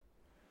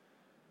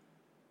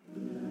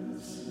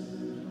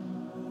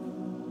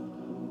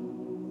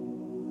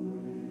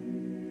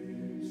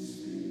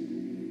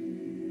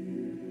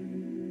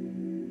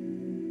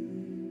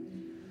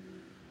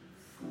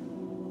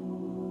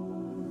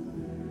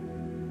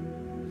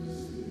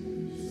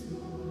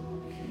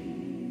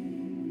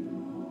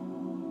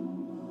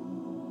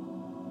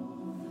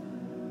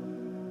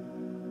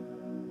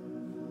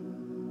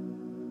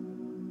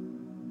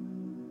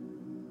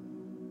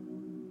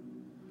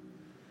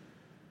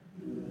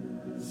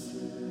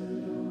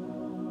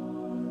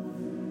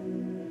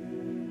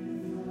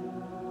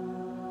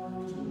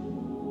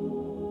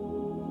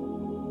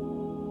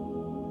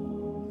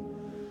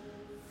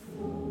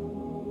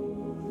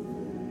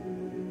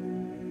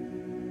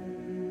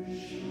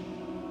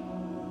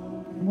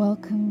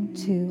Welcome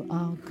to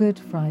our Good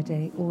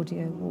Friday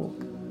audio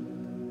walk.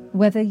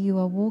 Whether you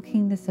are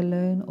walking this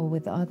alone or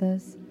with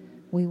others,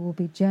 we will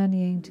be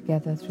journeying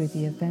together through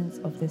the events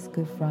of this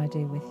Good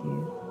Friday with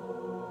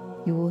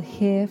you. You will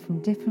hear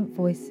from different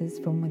voices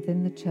from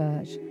within the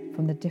church,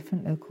 from the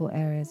different local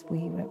areas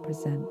we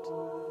represent.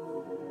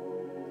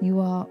 You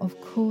are, of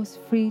course,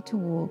 free to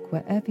walk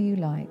wherever you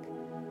like,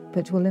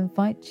 but we'll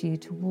invite you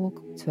to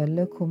walk to a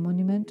local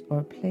monument or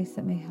a place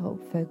that may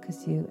help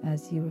focus you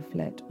as you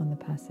reflect on the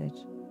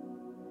passage.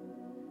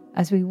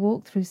 As we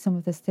walk through some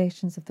of the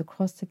stations of the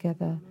cross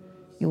together,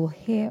 you will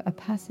hear a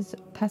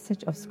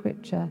passage of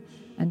scripture,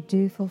 and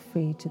do feel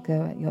free to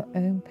go at your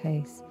own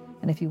pace.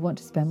 And if you want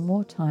to spend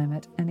more time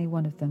at any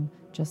one of them,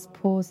 just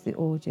pause the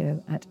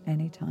audio at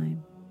any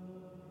time.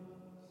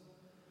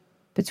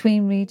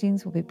 Between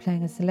readings, we'll be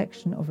playing a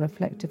selection of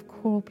reflective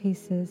choral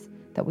pieces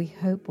that we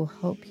hope will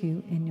help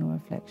you in your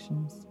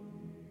reflections.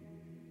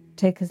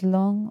 Take as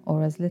long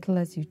or as little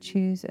as you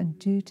choose, and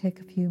do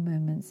take a few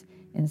moments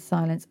in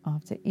silence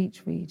after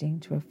each reading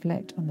to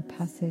reflect on the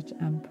passage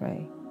and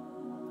pray.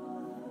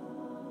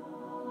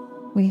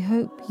 We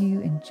hope you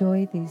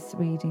enjoy these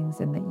readings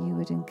and that you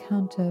would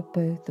encounter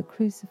both the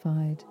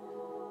crucified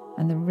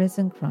and the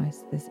risen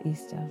Christ this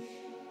Easter.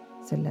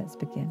 So let's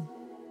begin.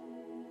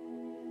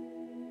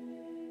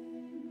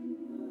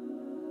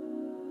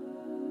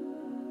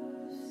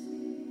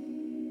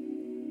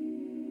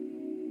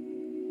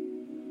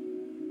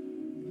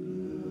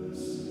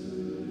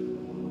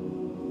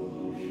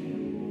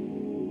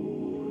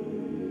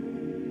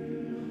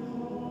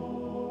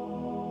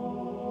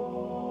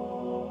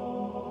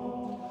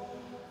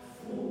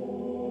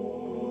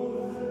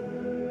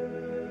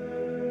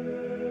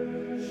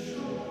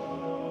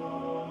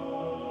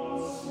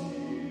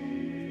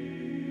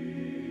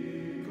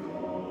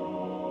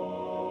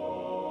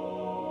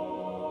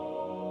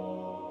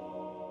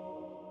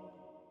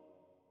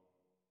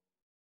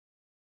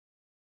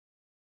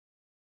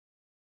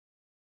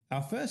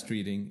 Our first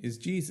reading is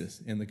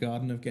Jesus in the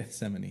Garden of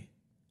Gethsemane.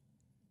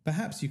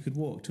 Perhaps you could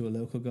walk to a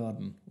local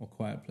garden or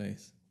quiet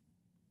place.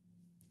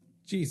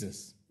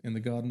 Jesus in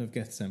the Garden of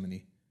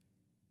Gethsemane.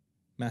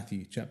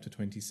 Matthew chapter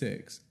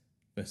 26,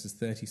 verses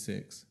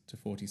 36 to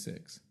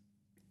 46.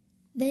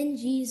 Then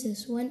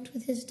Jesus went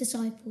with his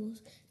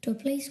disciples to a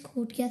place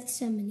called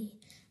Gethsemane,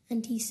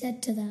 and he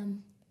said to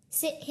them,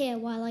 "Sit here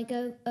while I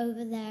go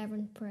over there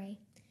and pray."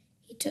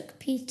 He took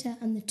Peter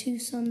and the 2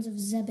 sons of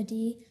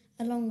Zebedee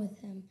along with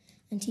him,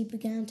 and he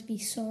began to be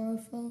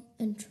sorrowful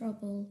and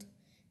troubled.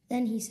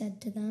 Then he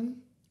said to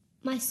them,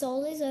 "My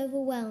soul is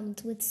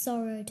overwhelmed with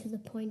sorrow to the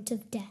point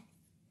of death.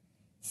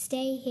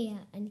 Stay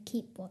here and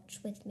keep watch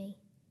with me."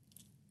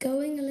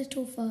 Going a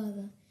little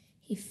further,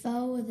 he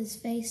fell with his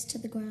face to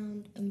the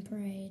ground and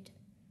prayed,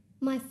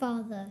 "My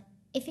Father,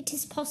 if it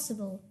is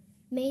possible,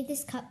 may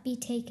this cup be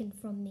taken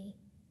from me.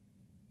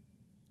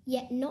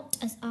 Yet not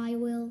as I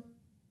will,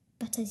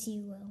 but as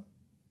you will."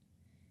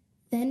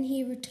 Then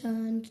he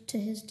returned to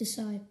his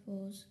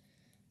disciples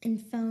and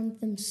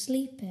found them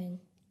sleeping.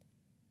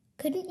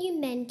 "Couldn't you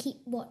men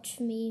keep watch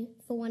for me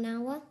for 1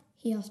 hour?"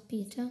 he asked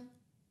Peter.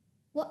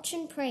 "Watch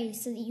and pray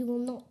so that you will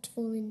not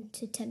fall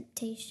into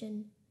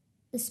temptation.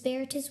 The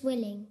spirit is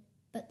willing,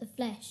 but the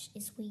flesh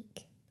is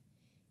weak."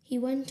 He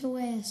went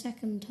away a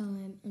second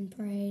time and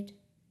prayed,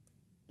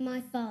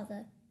 "My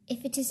Father,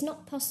 if it is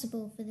not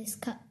possible for this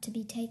cup to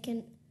be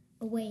taken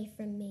away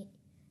from me,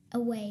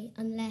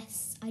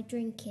 unless I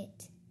drink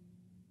it,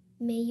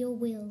 may your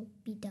will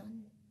be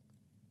done."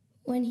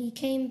 When he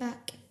came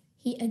back,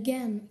 he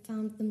again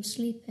found them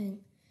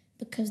sleeping,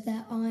 because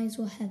their eyes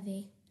were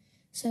heavy.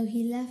 So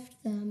he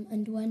left them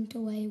and went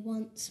away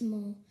once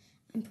more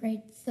and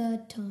prayed the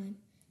 3rd time,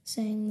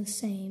 saying the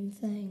same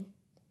thing.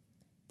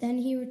 Then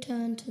he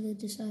returned to the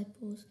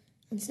disciples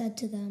and said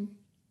to them,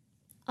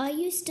 "Are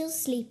you still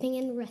sleeping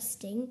and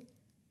resting?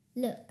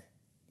 Look,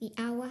 the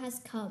hour has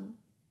come,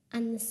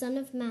 and the Son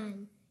of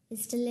Man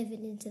is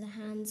delivered into the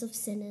hands of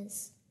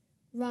sinners.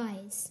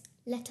 Rise,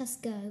 let us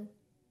go.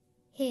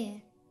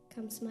 Here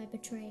comes my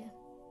betrayer."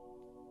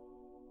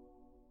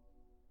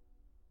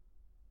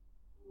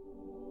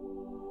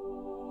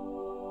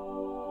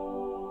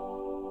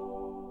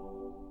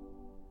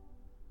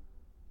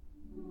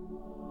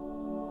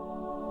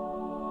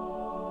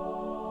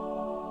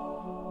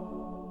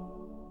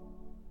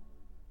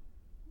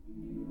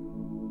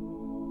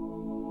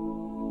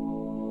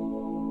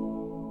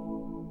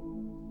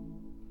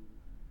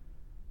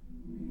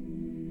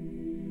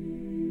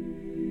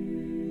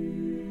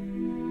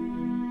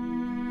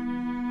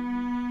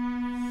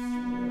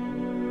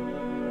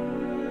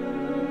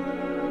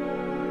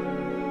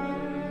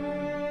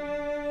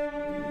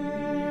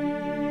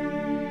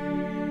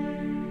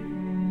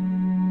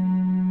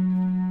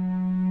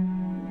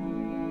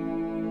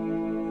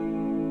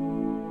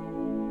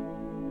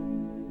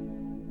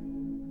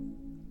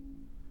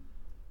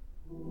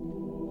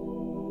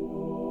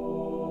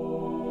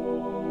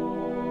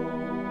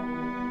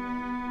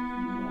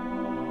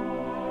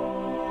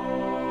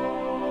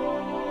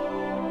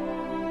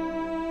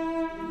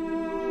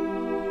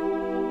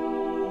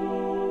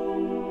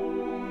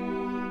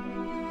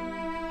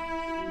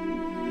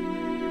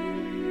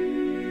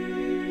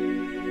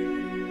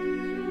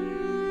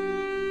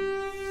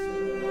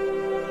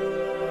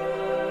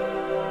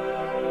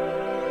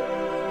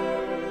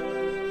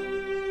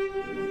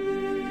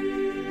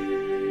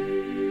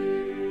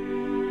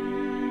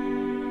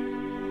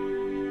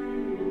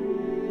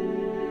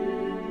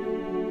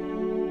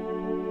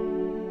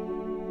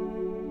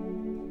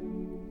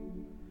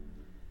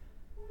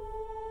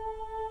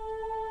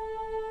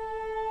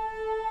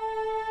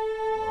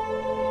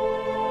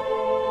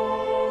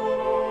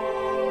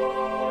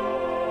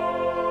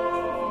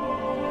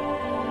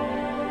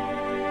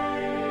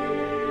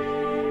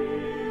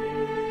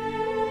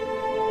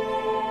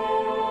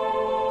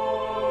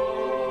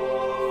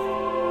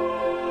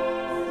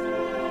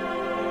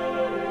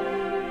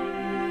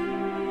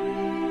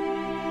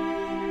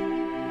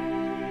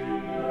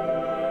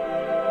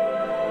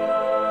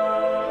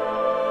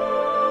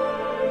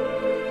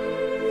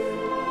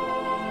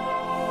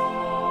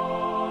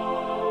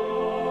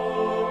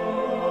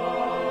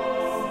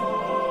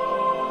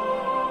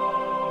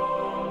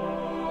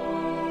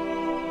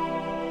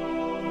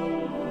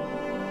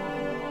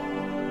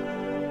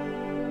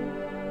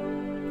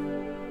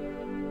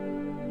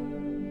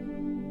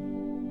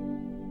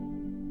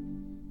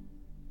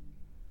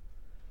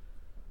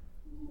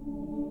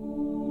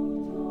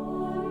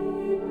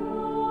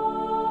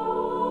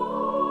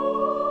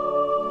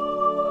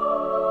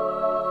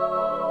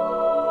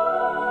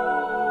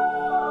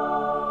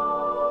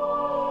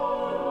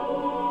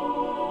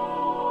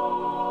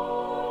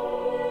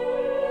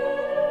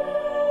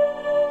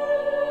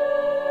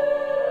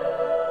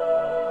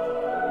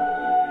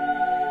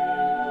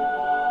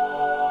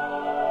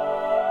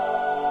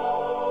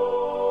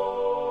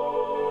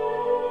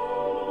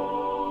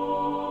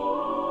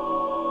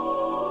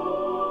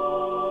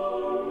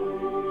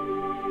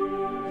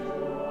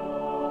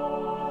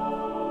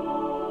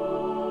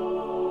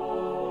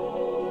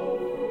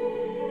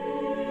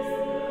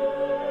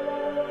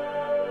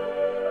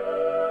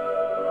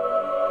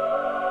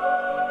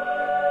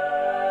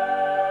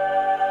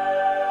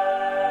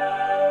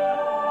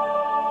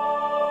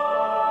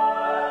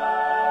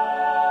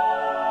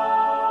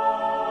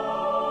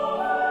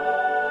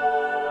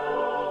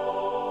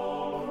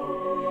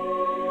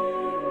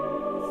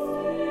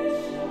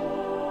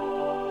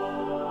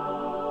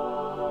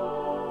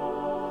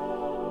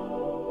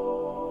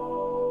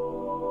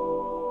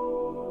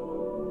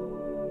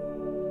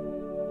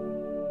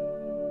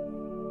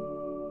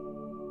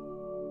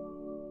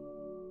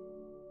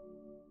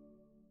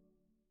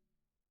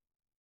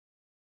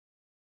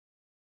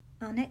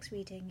 Our next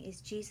reading is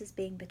Jesus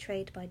being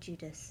betrayed by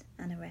Judas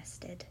and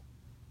arrested.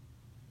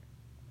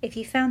 If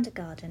you found a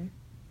garden,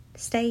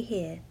 stay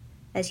here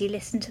as you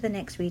listen to the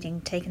next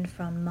reading taken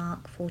from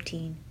Mark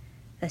 14,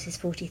 verses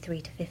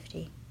 43 to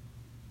 50.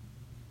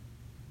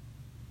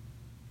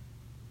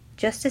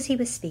 Just as he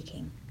was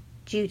speaking,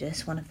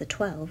 Judas, one of the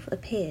 12,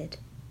 appeared.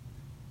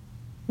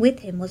 With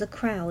him was a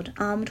crowd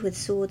armed with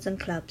swords and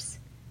clubs,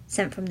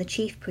 sent from the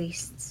chief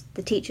priests,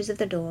 the teachers of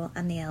the law,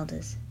 and the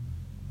elders.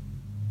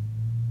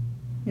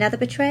 Now the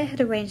betrayer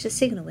had arranged a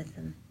signal with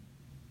them.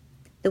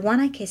 "The one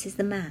I kiss is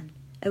the man.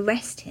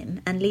 Arrest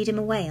him and lead him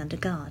away under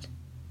guard."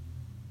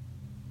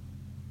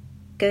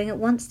 Going at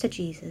once to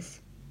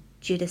Jesus,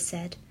 Judas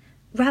said,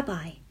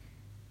 "Rabbi,"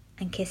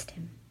 and kissed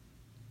him.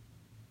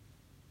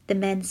 The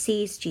men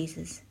seized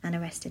Jesus and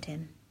arrested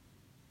him.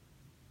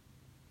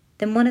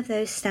 Then one of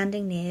those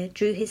standing near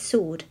drew his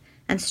sword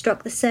and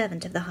struck the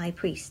servant of the high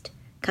priest,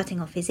 cutting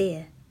off his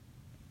ear.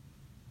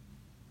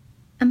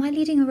 "Am I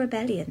leading a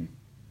rebellion,"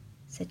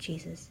 said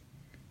Jesus,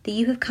 "that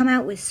you have come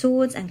out with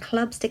swords and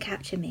clubs to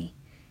capture me?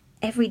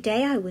 Every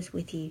day I was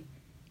with you,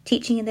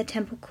 teaching in the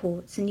temple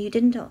courts, and you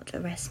did not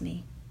arrest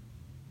me.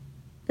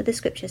 But the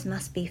scriptures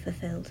must be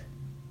fulfilled."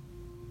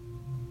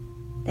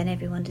 Then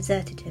everyone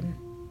deserted him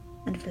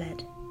and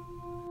fled.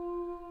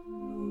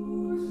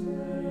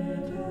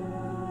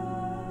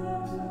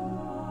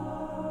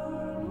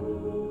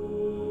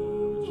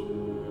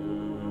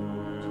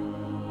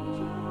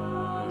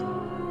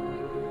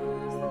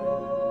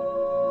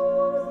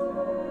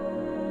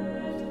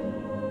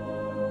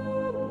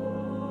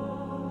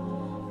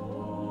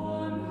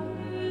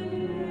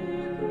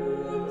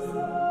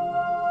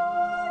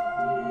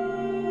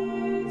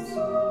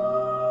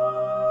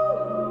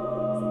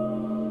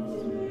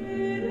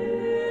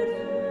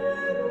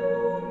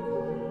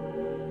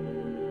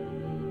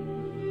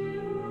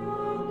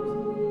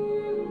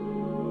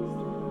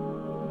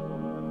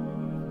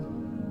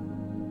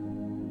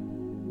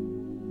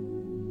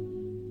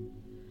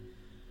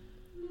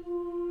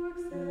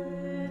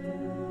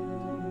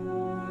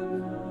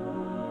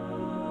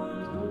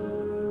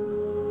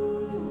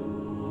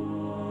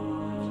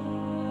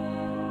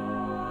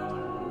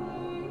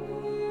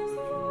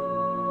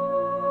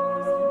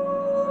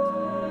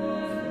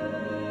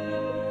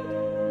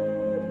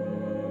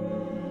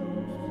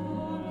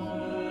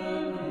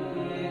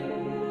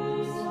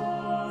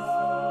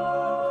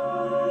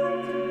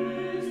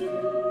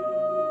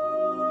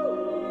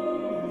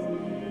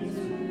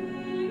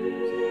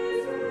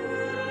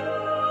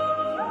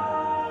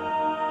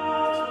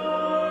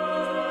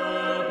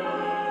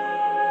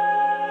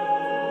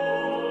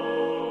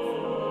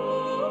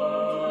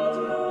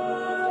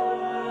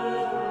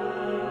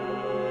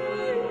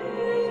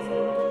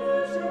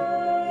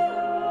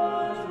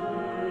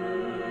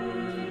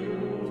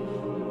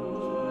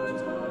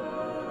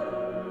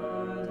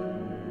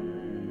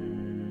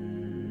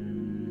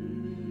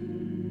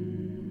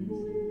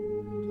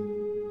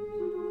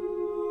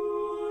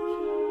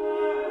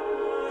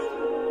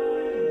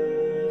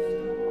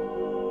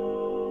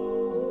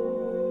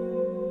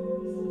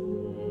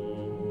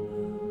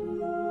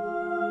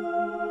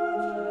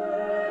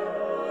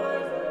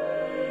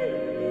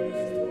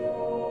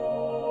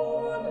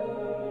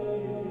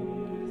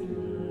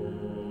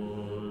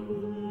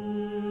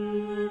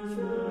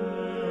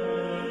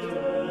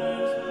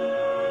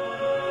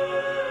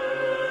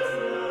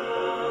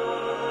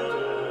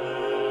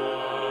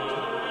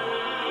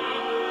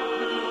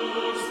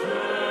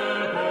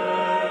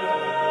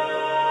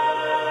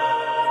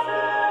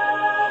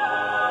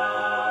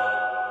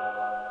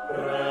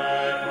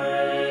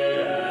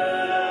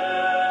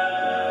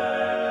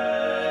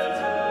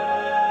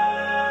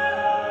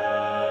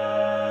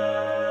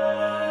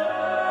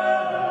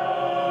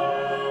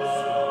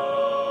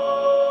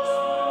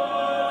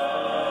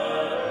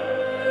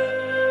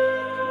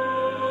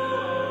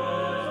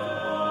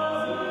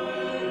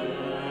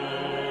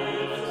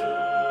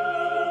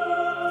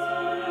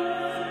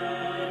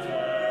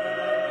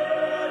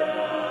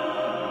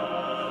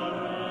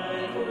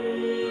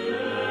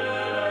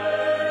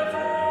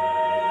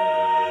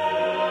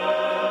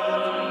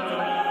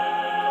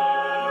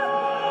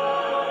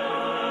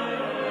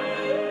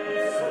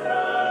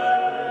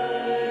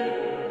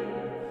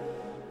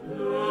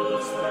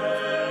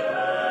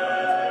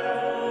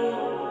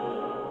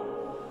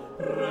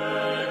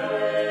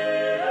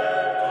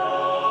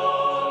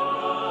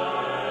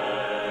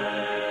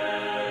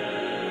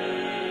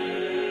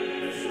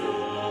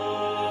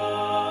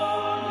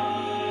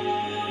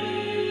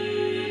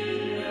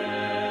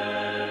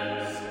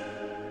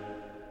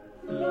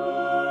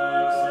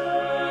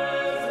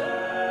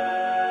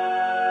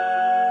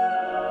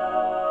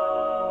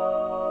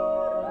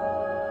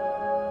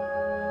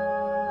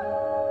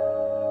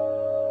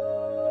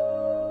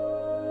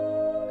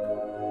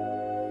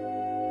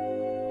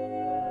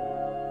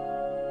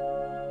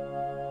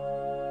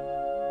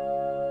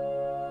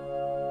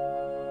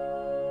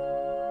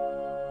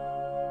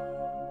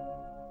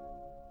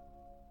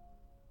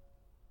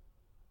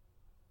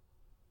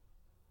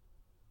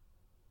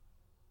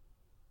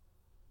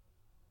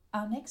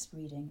 Our next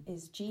reading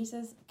is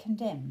Jesus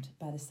condemned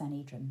by the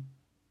Sanhedrin.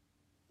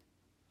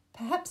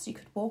 Perhaps you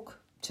could walk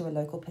to a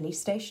local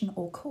police station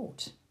or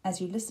court as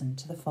you listen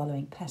to the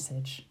following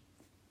passage.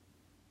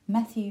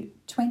 Matthew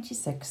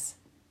 26,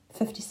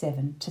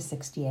 57 to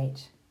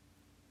 68.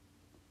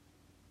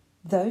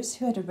 Those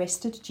who had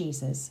arrested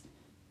Jesus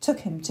took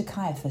him to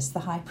Caiaphas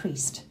the high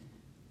priest,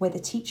 where the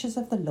teachers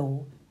of the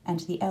law and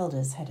the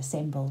elders had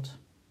assembled.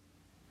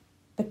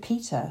 But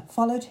Peter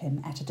followed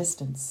him at a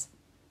distance,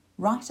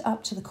 right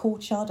up to the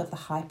courtyard of the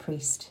high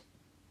priest.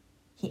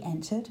 He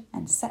entered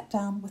and sat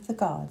down with the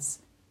guards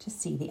to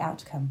see the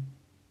outcome.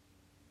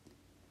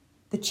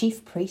 The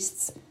chief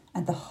priests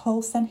and the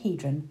whole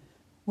Sanhedrin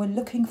were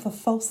looking for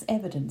false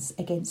evidence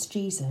against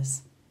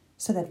Jesus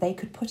so that they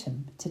could put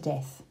him to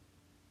death.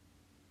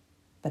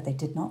 But they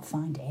did not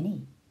find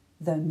any,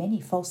 though many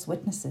false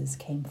witnesses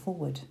came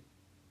forward.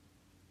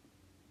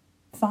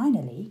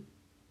 Finally,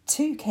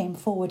 2 came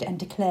forward and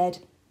declared,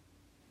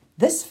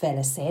 "This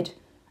fella said,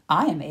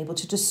 I am able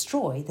to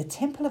destroy the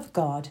temple of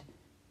God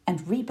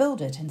and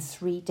rebuild it in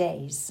 3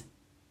 days."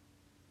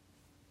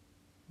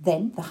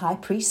 Then the high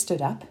priest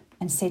stood up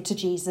and said to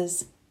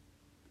Jesus,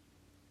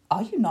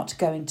 "Are you not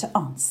going to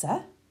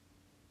answer?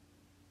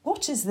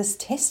 What is this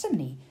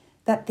testimony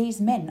that these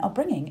men are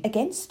bringing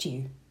against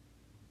you?"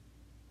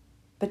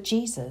 But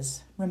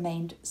Jesus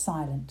remained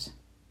silent.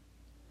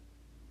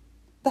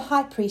 The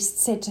high priest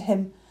said to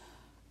him,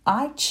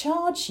 "I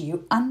charge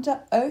you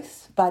under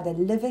oath by the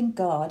living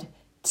God,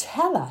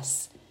 tell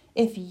us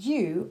if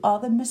you are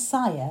the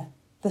Messiah,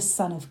 the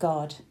Son of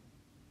God."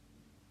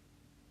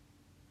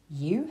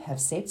 "You have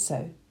said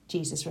so,"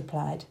 Jesus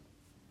replied.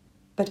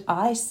 "But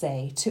I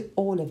say to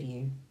all of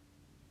you,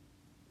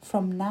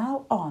 from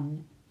now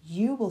on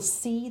you will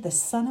see the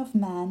Son of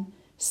Man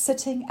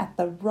sitting at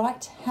the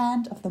right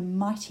hand of the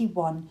Mighty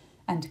One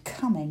and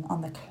coming on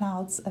the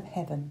clouds of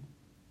heaven."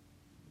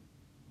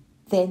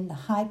 Then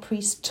the high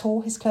priest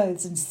tore his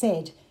clothes and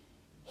said,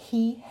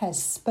 "He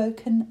has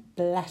spoken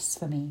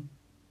blasphemy.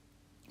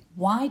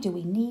 Why do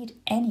we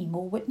need any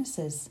more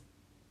witnesses?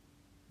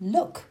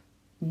 Look,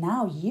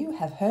 now you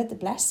have heard the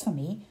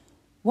blasphemy.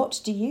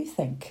 What do you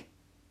think?"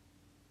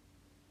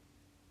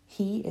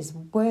 "He is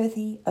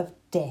worthy of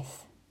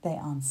death," they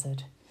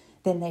answered.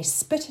 Then they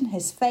spit in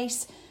his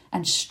face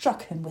and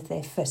struck him with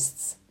their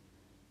fists.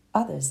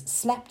 Others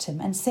slapped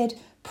him and said,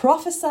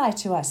 "Prophesy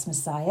to us,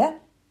 Messiah.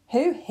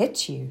 Who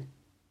hit you?"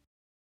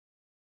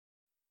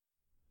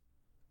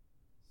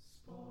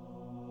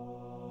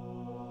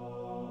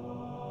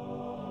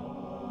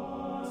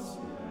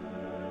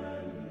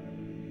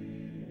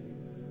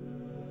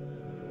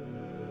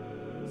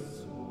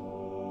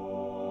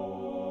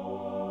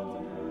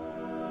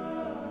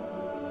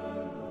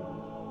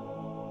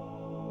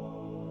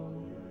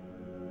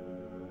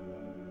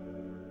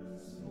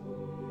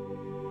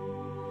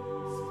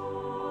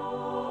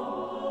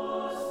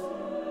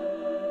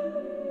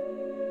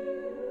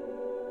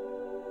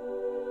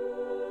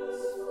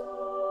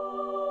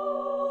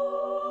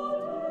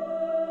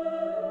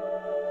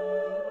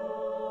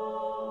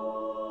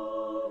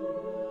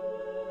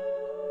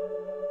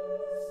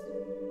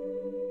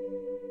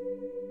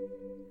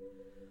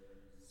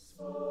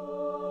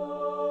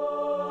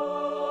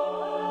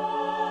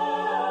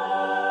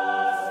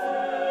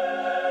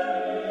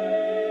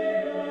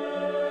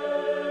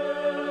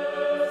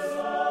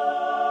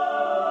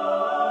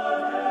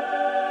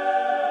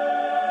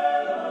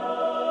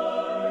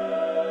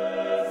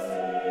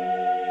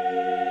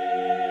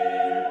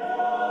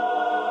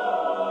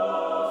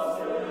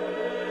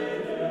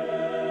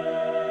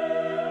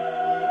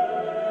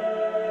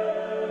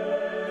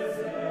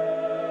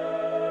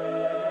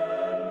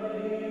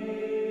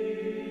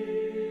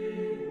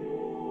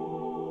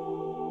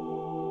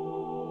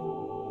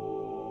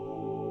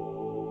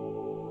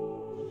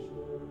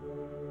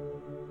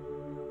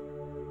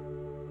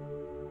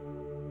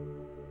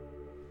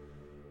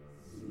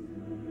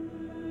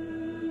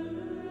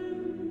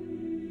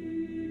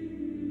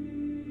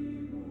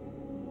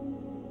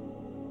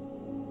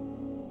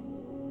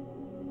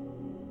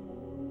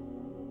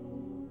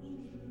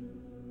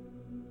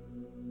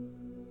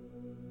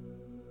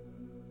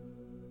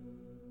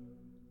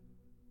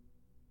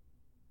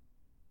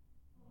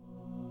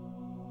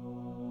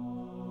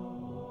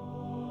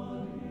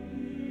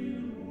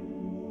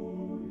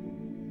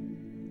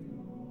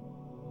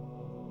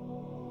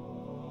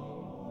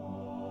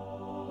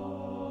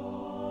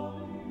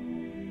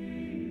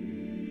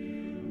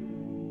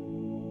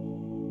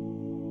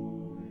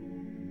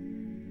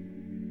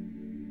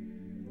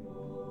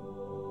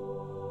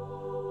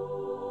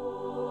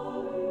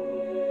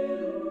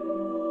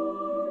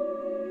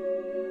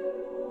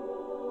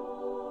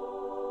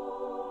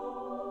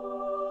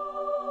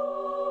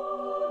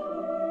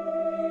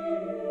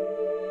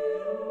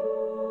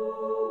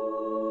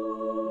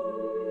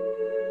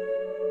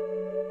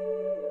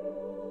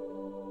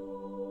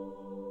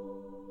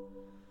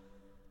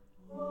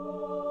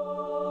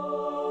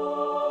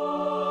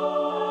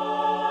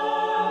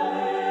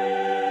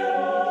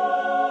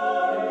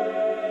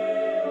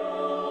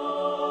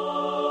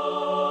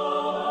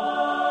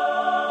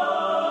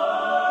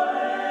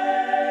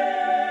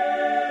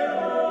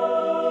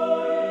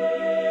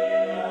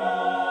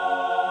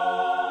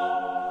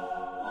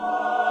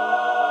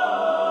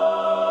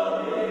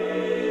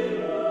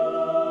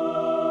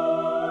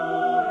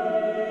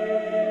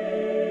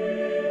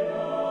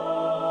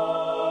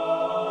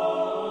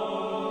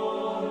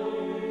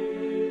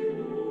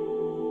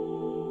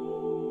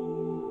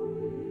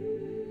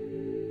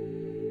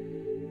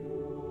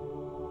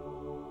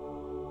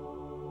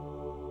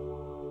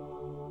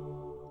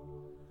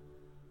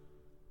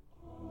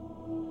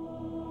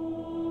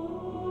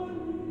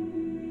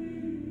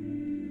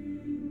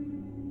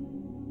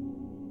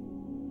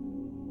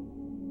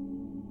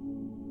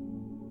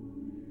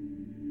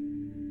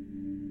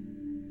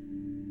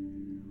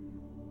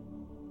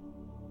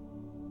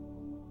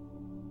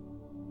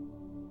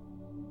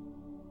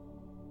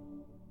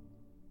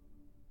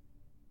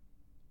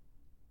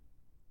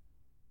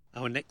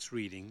 Our next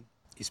reading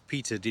is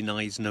Peter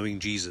denies knowing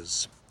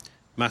Jesus,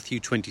 Matthew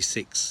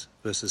 26,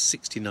 verses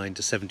 69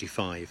 to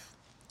 75.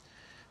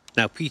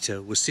 Now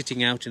Peter was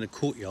sitting out in a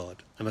courtyard,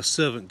 and a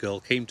servant girl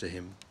came to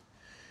him.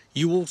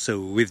 "You also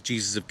were with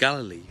Jesus of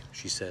Galilee,"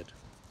 she said.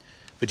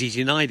 But he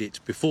denied it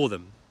before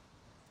them.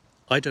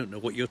 "I don't know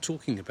what you're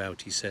talking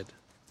about," he said.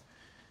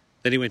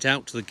 Then he went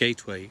out to the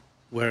gateway,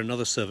 where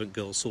another servant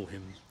girl saw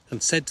him,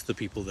 and said to the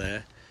people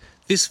there,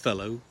 "This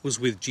fellow was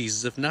with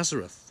Jesus of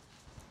Nazareth."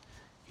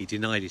 He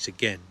denied it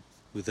again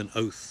with an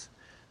oath,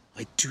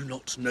 "I do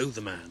not know the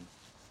man."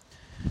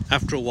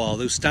 After a while,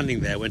 those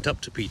standing there went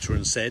up to Peter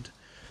and said,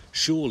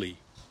 "Surely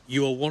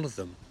you are one of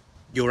them.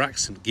 Your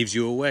accent gives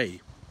you away."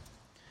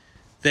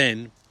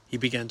 Then he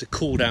began to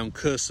call down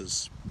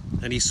curses,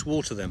 and he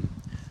swore to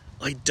them,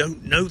 "I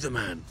don't know the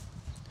man."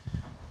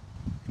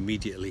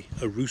 Immediately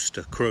a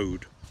rooster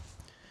crowed.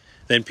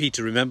 Then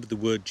Peter remembered the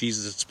word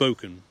Jesus had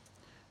spoken,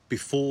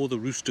 "Before the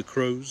rooster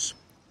crows,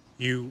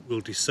 you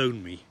will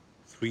disown me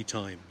 3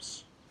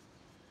 times."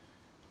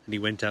 And he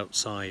went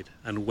outside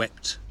and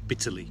wept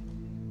bitterly.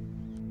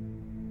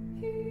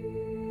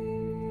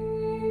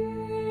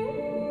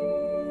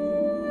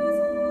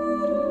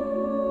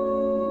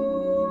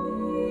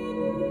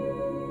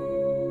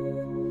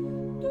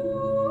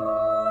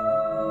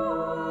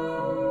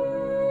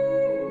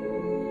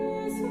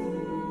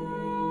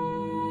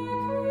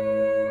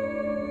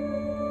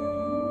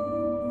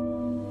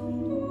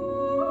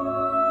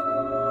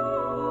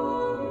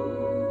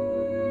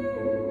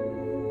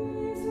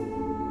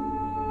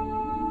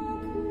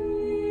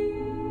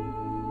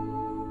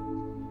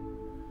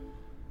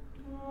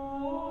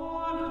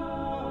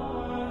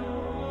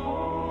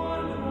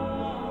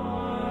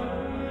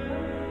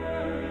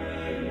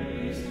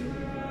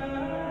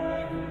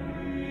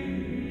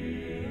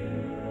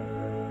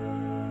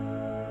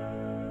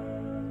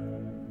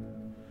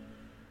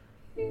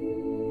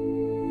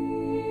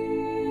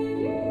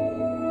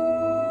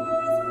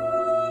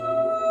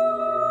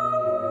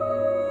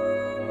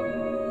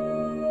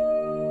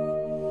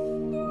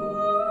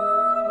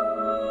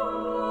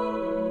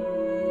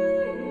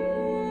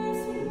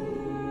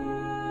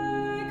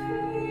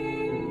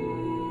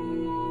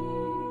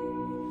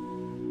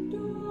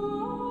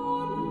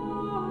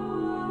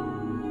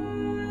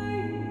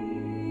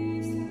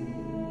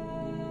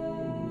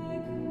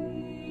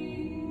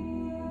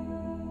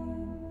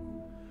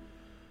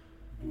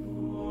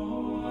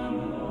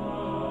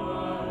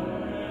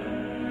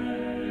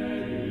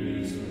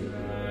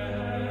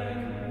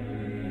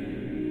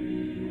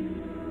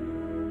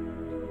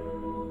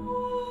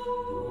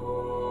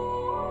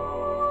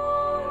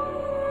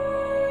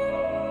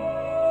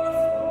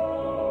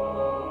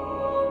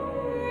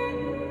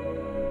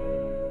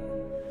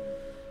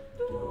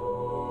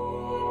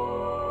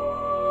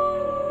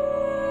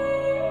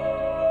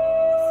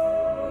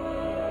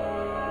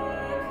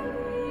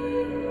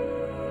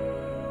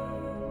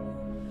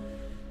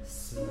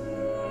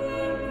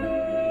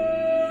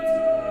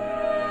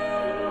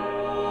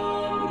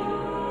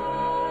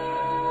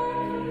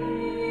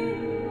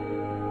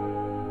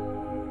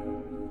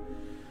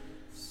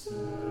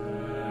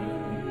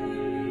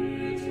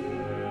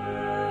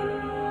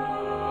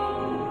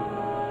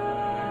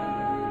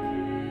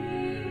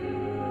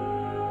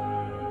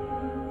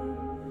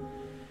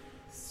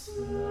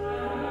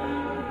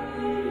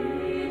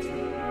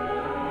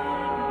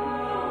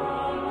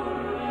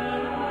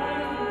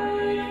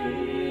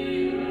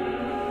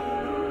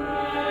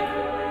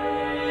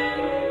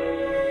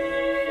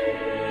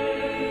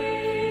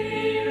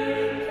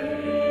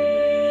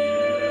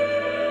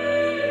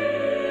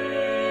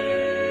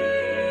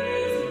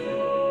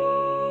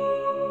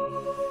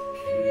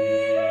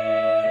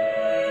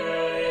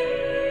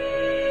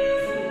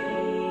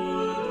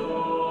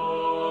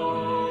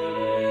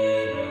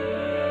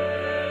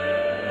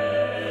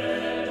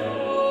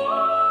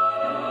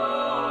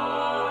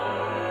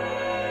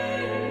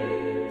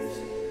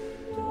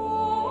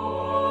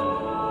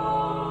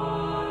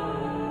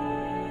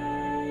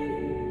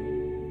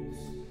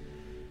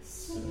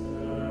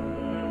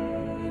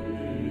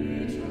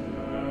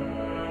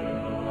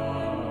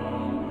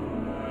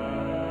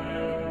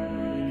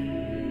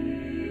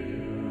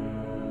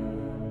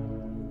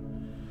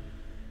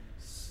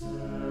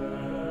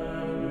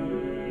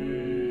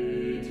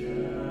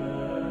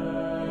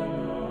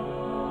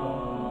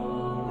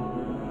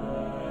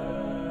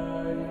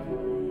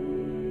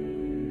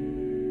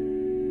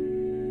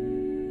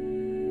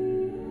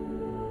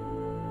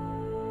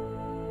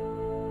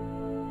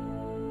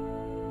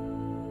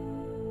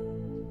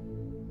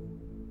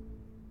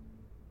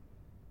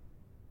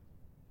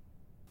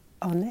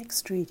 Our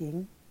next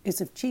reading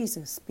is of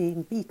Jesus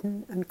being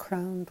beaten and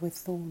crowned with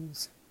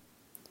thorns.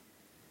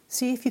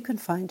 See if you can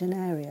find an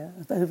area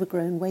of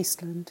overgrown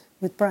wasteland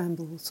with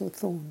brambles or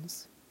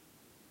thorns.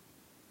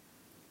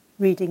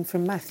 Reading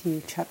from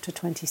Matthew chapter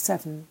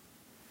 27,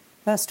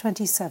 verse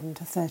 27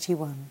 to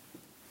 31.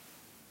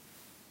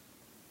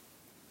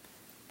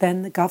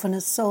 Then the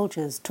governor's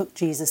soldiers took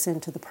Jesus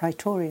into the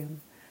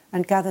praetorium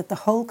and gathered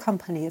the whole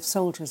company of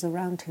soldiers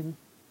around him.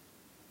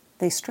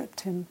 They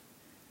stripped him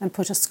and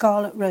put a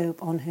scarlet robe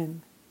on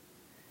him,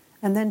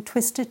 and then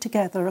twisted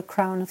together a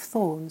crown of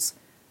thorns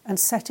and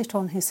set it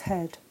on his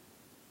head.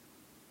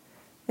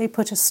 They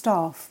put a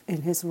staff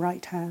in his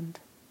right hand.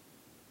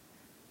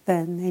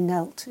 Then they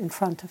knelt in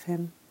front of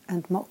him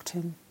and mocked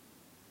him.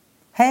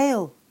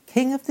 "Hail,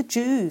 King of the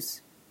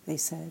Jews!" they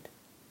said.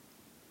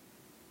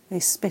 They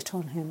spit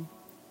on him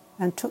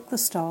and took the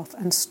staff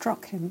and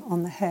struck him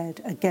on the head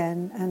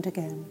again and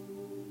again.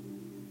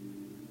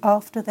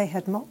 After they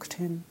had mocked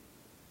him,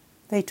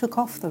 they took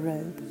off the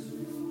robe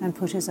and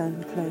put his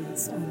own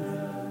clothes on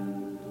him.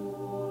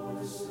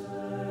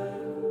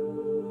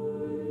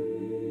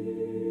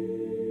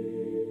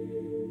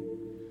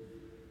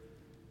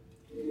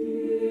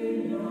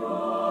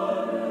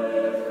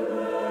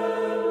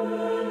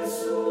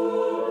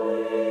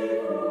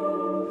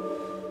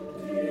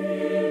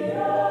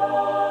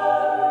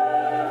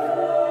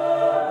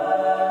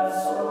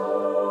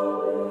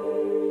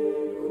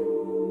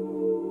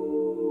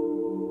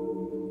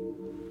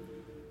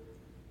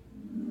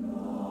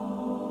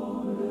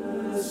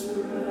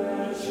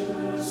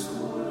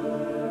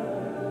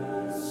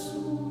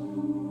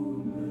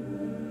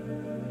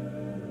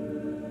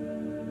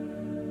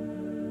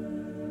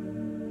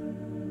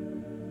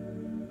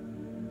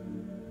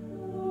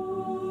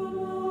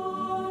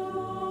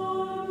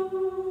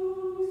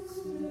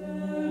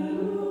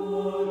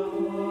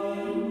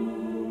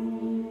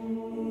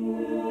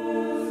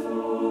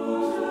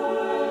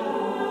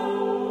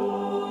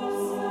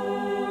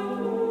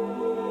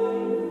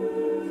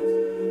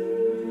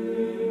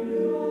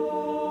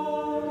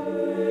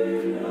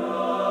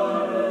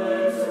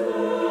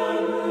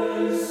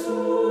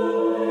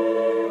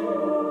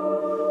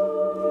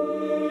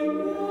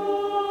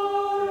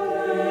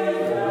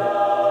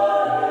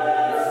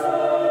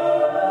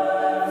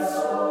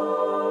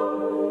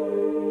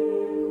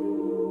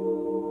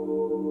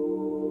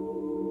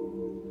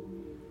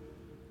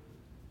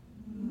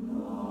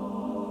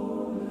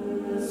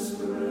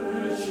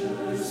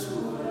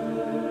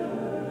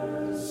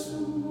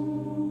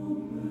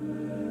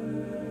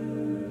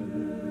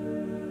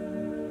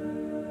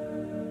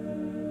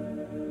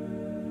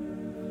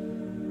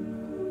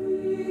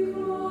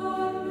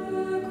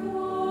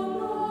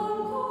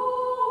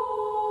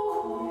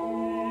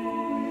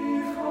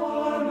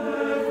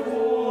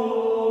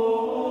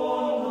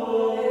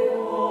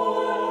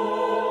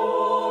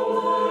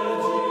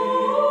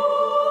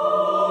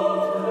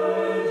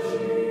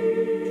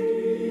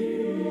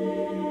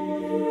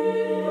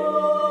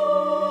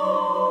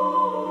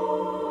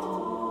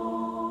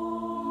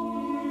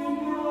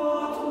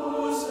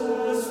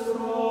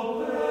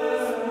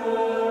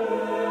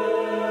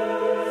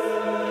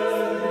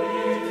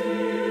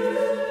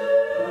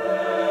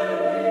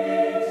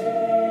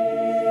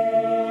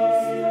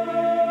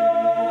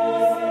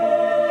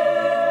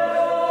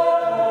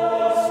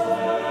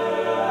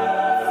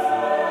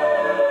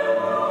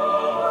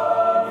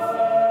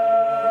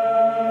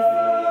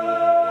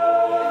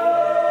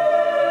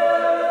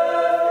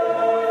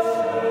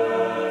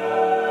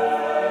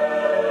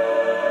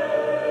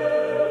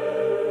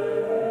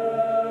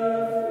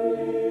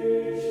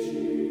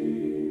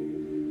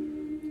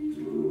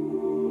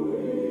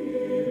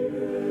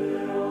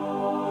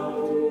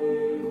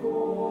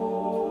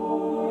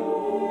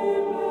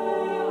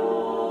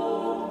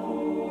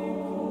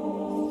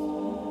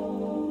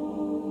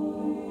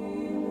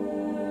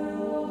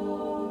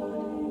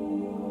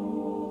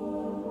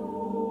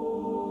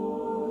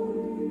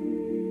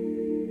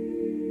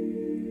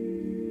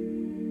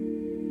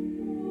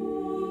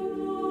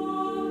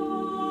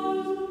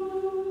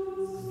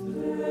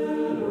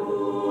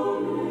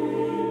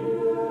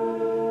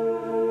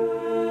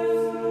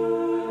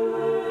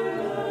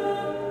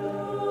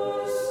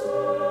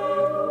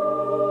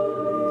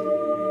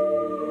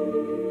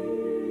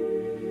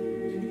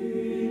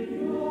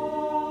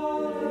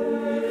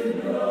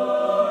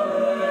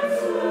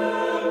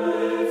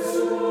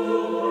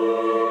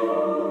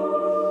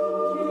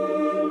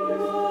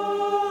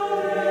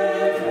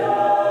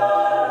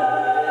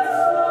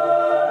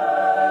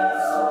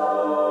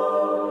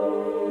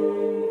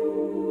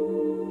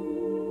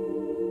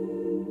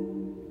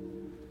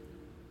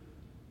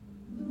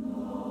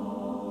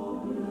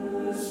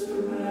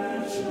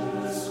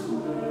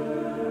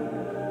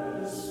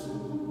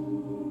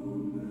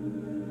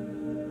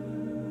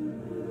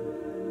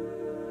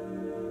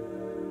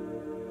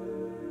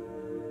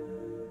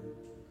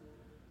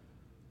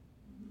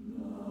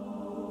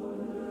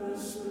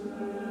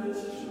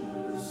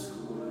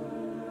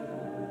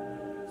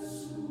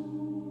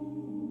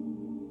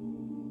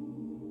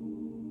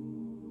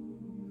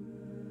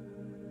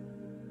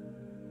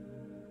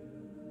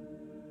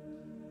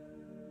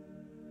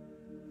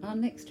 Our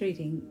next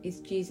reading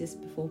is Jesus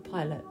before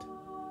Pilate.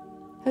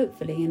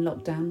 Hopefully in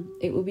lockdown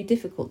it will be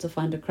difficult to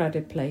find a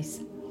crowded place,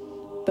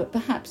 but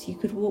perhaps you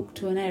could walk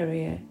to an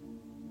area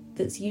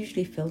that's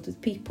usually filled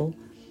with people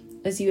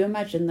as you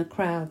imagine the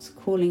crowds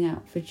calling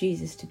out for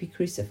Jesus to be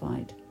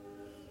crucified.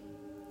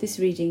 This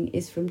reading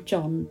is from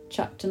John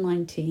chapter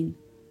 19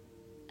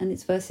 and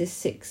it's verses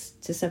 6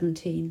 to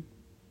 17.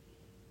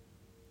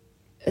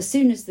 As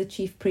soon as the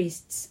chief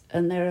priests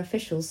and their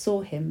officials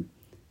saw him,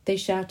 they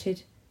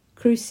shouted,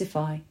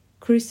 "Crucify,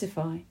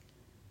 crucify!"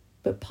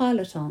 But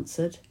Pilate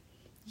answered,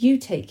 "You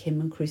take him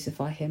and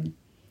crucify him.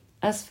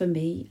 As for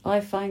me,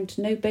 I find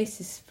no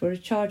basis for a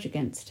charge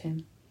against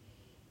him."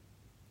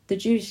 The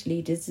Jewish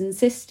leaders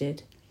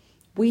insisted,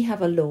 "We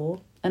have a law,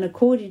 and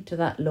according to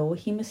that law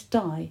he must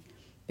die,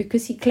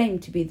 because he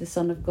claimed to be the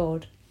Son of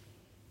God."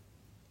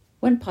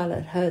 When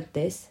Pilate heard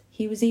this,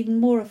 he was even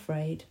more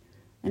afraid,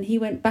 and he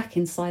went back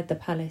inside the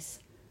palace.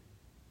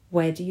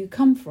 "Where do you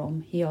come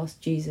from?" he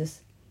asked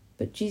Jesus,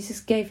 but Jesus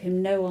gave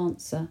him no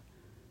answer.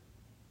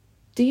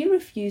 "Do you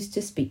refuse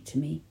to speak to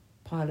me?"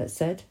 Pilate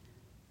said.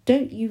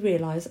 "Don't you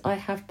realize I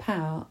have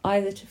power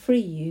either to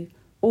free you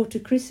or to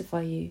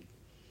crucify you?"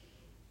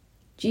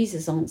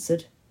 Jesus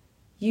answered,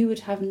 "You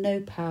would have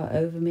no power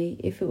over me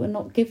if it were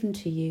not given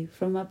to you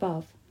from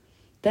above.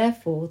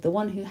 Therefore, the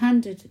one who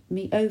handed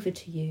me over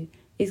to you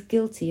is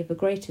guilty of a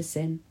greater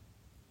sin."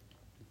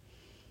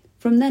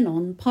 From then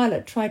on,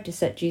 Pilate tried to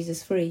set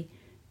Jesus free,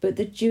 but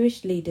the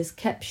Jewish leaders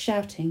kept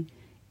shouting,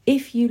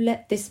 "If you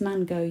let this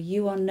man go,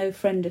 you are no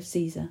friend of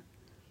Caesar.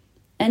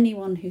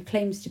 Anyone who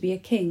claims to be a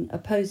king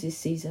opposes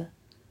Caesar."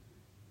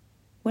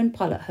 When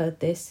Pilate heard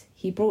this,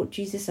 he brought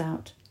Jesus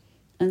out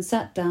and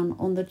sat down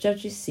on the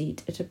judge's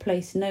seat at a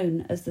place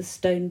known as the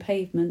Stone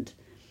Pavement,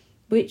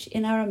 which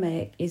in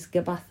Aramaic is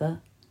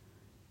Gabbatha.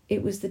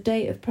 It was the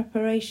day of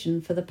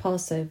preparation for the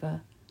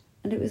Passover,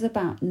 and it was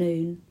about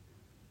noon.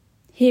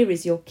 "Here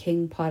is your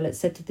king," Pilate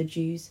said to the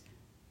Jews.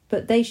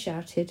 But they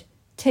shouted,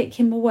 take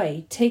him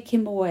away,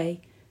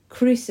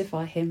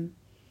 crucify him."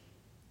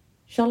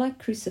 "Shall I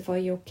crucify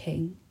your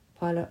king?"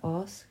 Pilate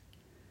asked.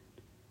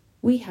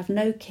 "We have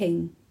no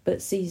king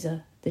but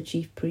Caesar," the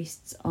chief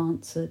priests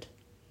answered.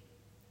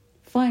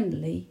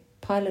 Finally,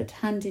 Pilate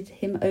handed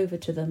him over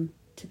to them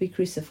to be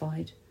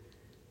crucified.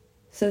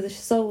 So the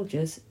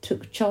soldiers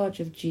took charge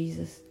of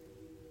Jesus.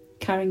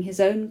 Carrying his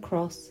own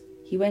cross,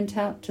 he went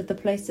out to the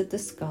place of the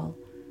skull,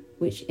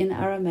 which in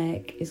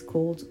Aramaic is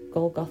called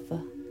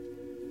Golgotha.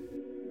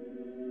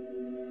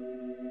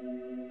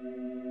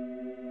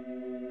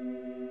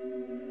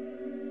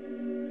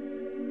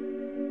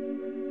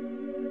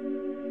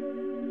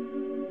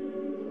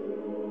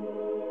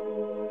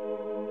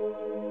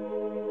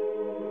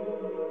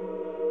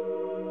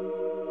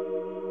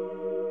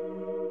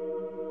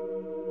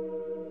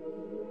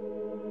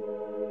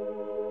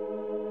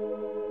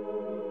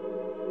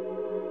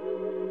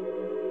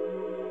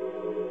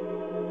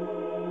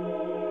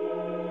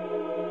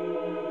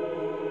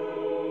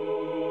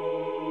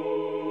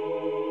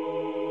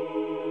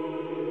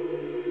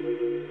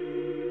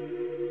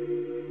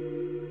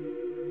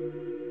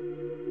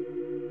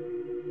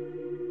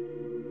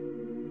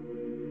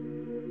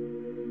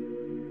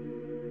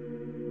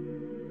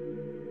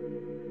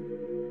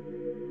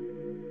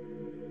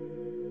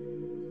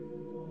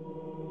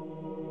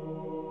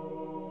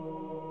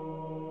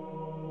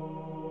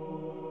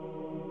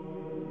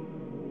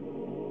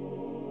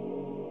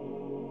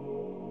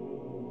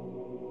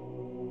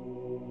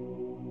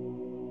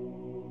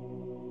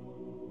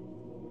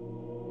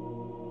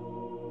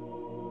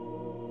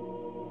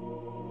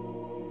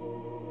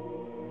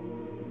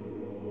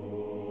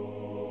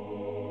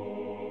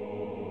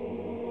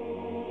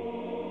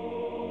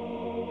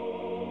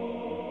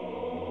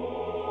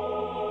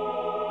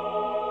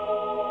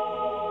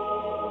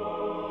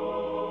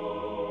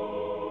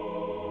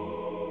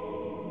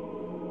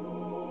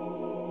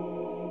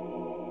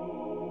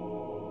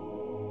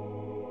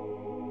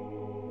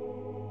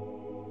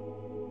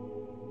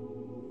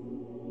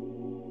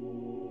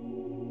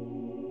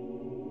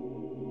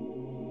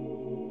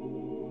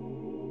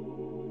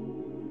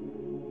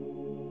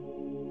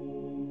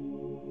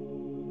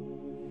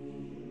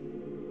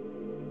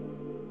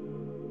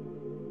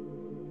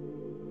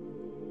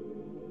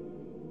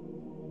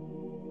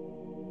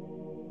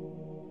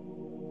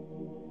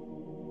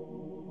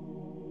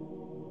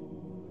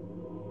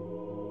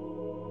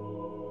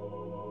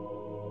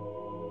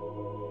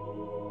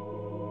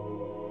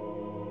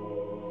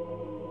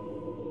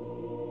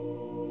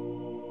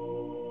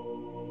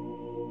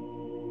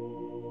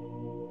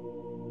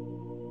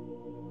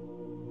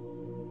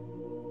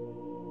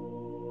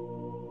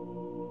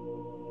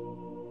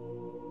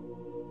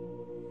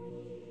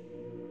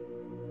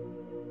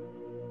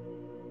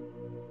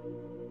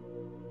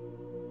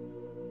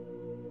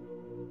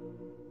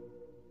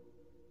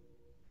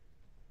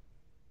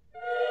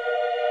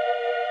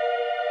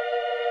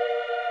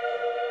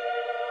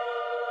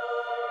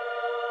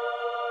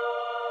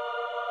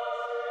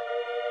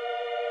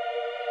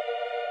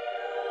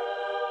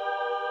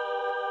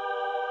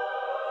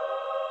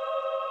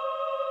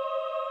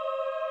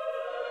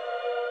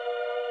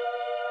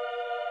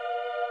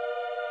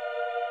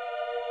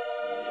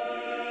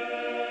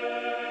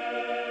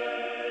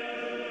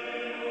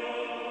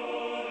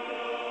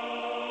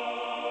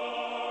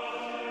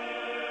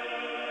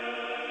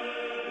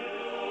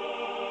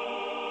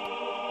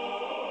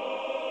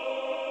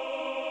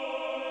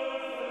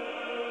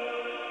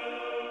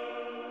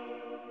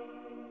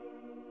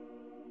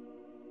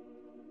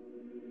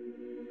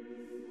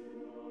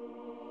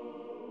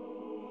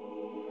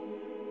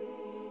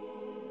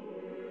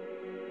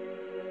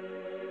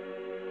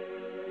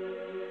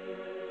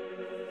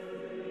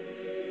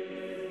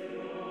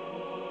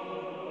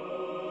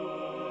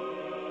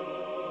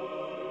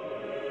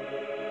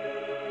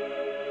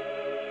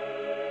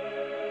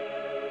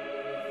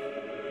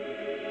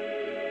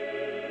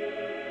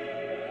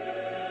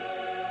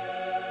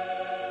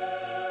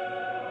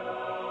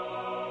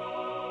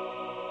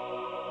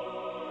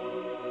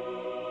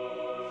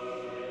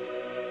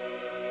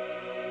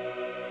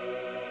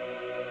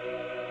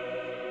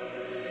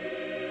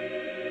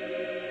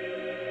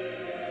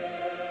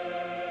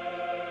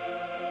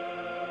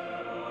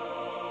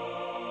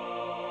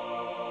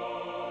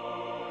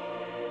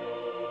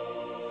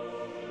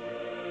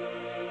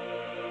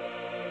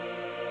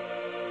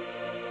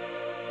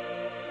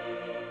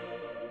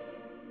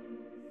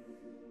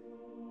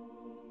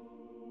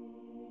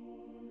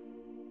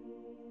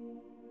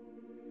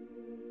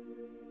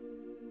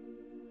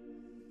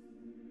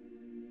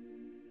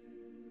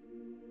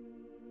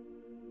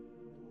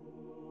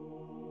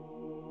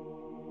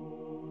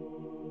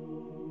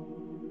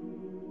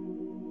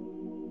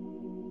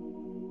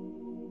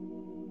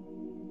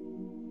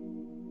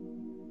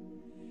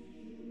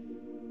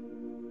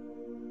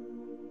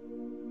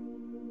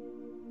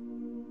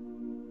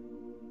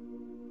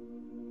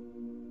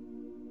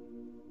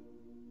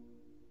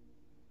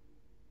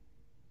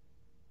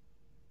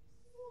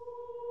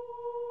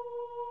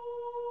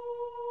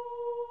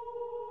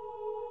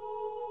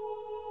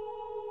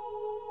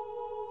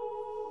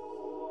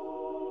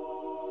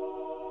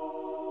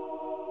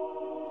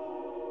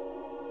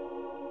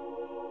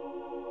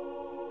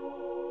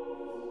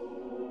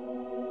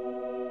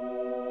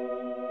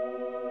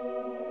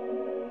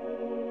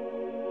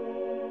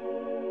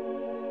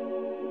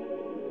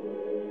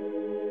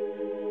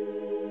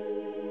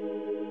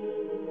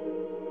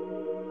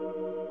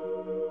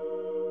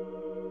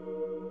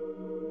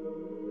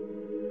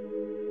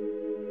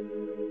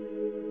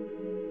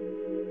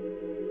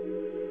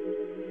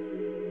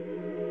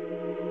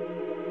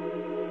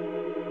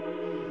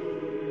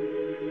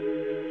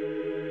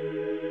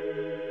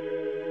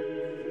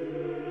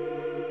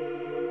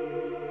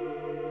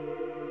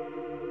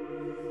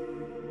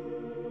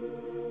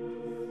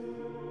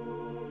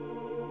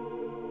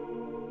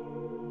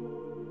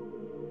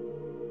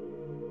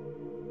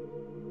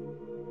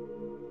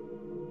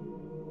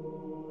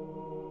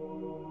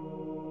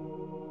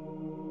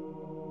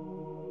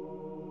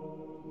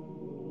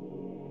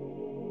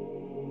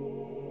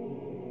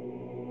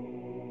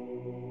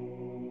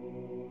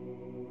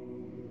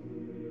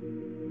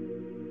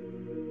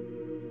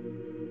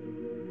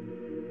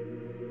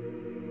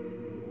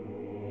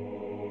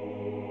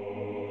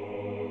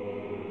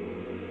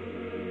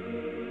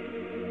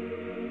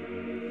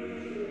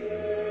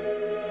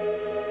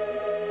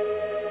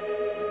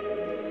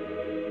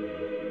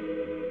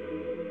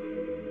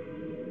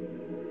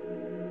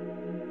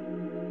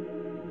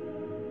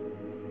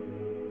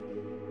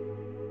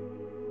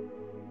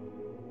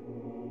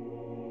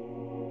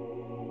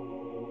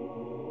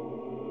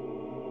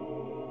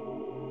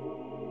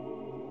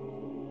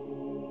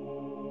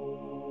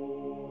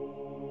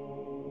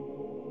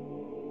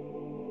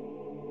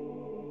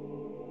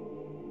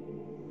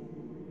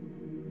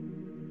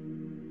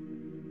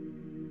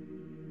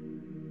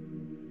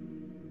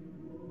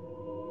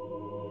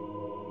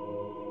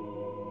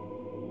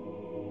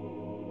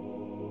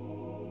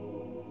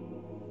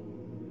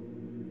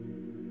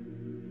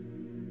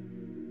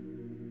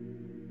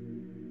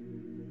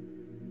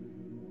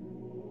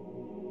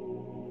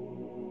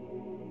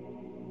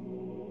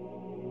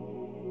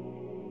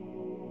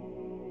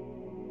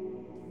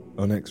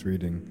 Our next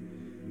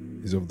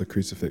reading is of the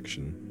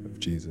crucifixion of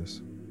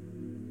Jesus.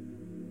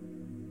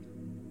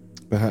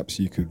 Perhaps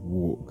you could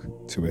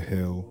walk to a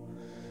hill,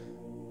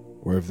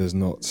 or if there's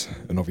not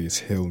an obvious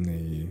hill near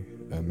you,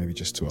 maybe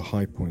just to a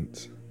high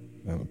point,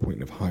 a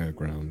point of higher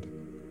ground,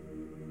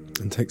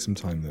 and take some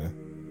time there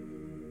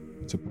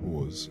to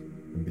pause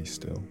and be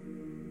still.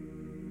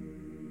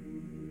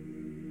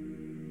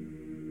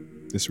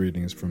 This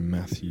reading is from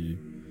Matthew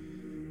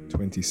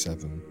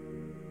 27,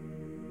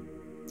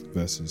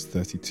 verses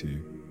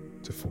 32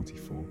 to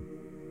 44.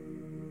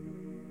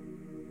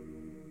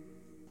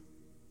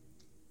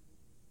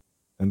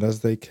 And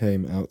as they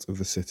came out of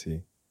the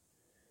city,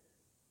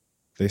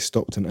 they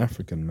stopped an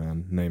African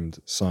man named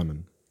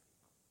Simon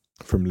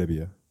from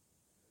Libya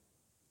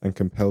and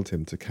compelled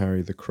him to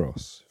carry the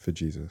cross for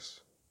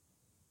Jesus.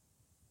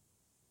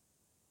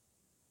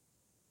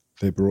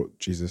 They brought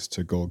Jesus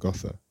to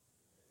Golgotha,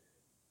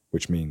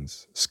 which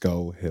means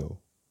Skull Hill,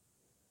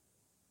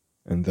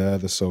 and there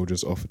the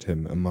soldiers offered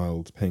him a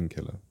mild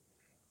painkiller,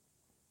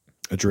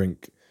 a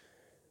drink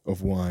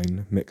of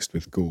wine mixed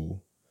with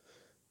gall,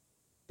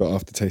 but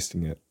after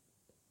tasting it,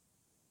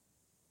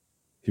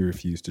 he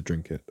refused to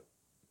drink it.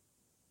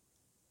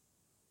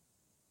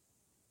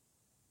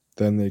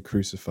 Then they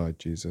crucified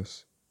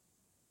Jesus,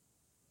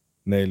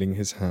 nailing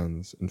his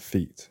hands and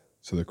feet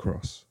to the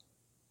cross.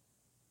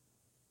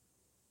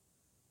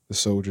 The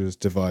soldiers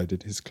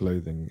divided his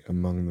clothing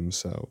among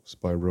themselves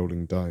by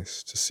rolling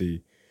dice to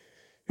see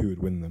who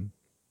would win them.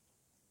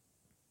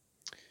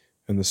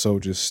 And the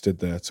soldiers stood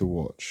there to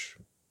watch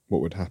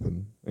what would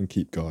happen and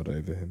keep guard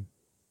over him.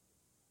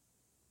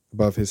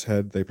 Above his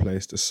head they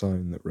placed a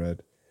sign that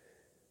read,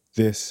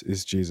 "This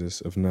is Jesus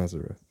of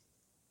Nazareth,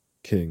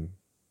 King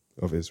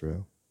of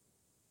Israel."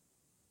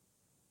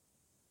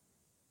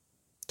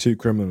 2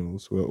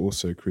 criminals were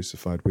also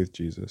crucified with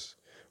Jesus,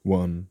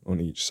 one on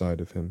each side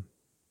of him.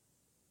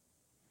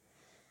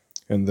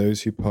 And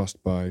those who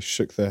passed by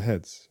shook their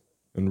heads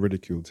and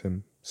ridiculed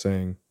him,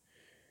 saying,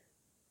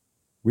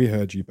 "We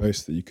heard you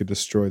boast that you could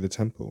destroy the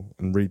temple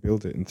and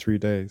rebuild it in 3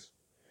 days.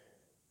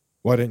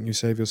 Why don't you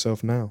save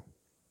yourself now?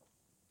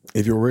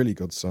 If you're really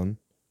God's son,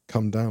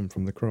 come down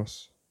from the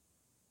cross."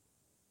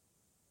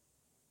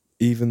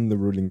 Even the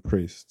ruling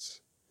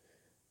priests,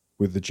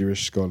 with the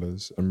Jewish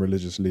scholars and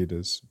religious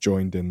leaders,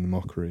 joined in the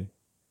mockery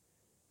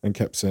and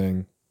kept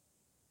saying,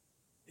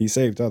 "He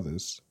saved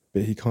others,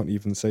 but he can't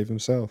even save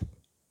himself.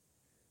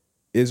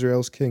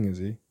 Israel's king, is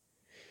he?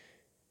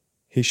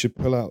 He should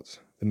pull out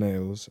the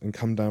nails and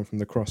come down from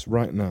the cross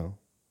right now.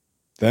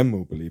 Then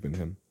we'll believe in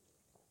him.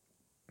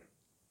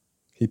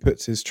 He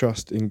puts his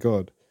trust in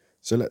God,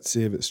 so let's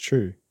see if it's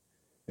true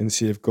and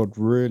see if God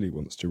really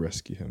wants to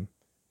rescue him.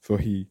 For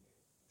he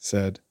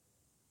said,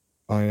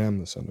 'I am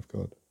the Son of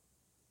God.'"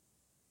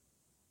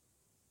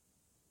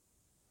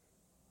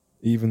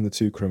 Even the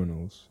 2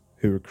 criminals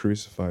who were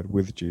crucified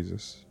with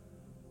Jesus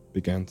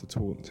began to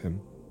taunt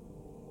him,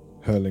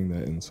 hurling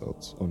their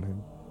insults on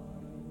him.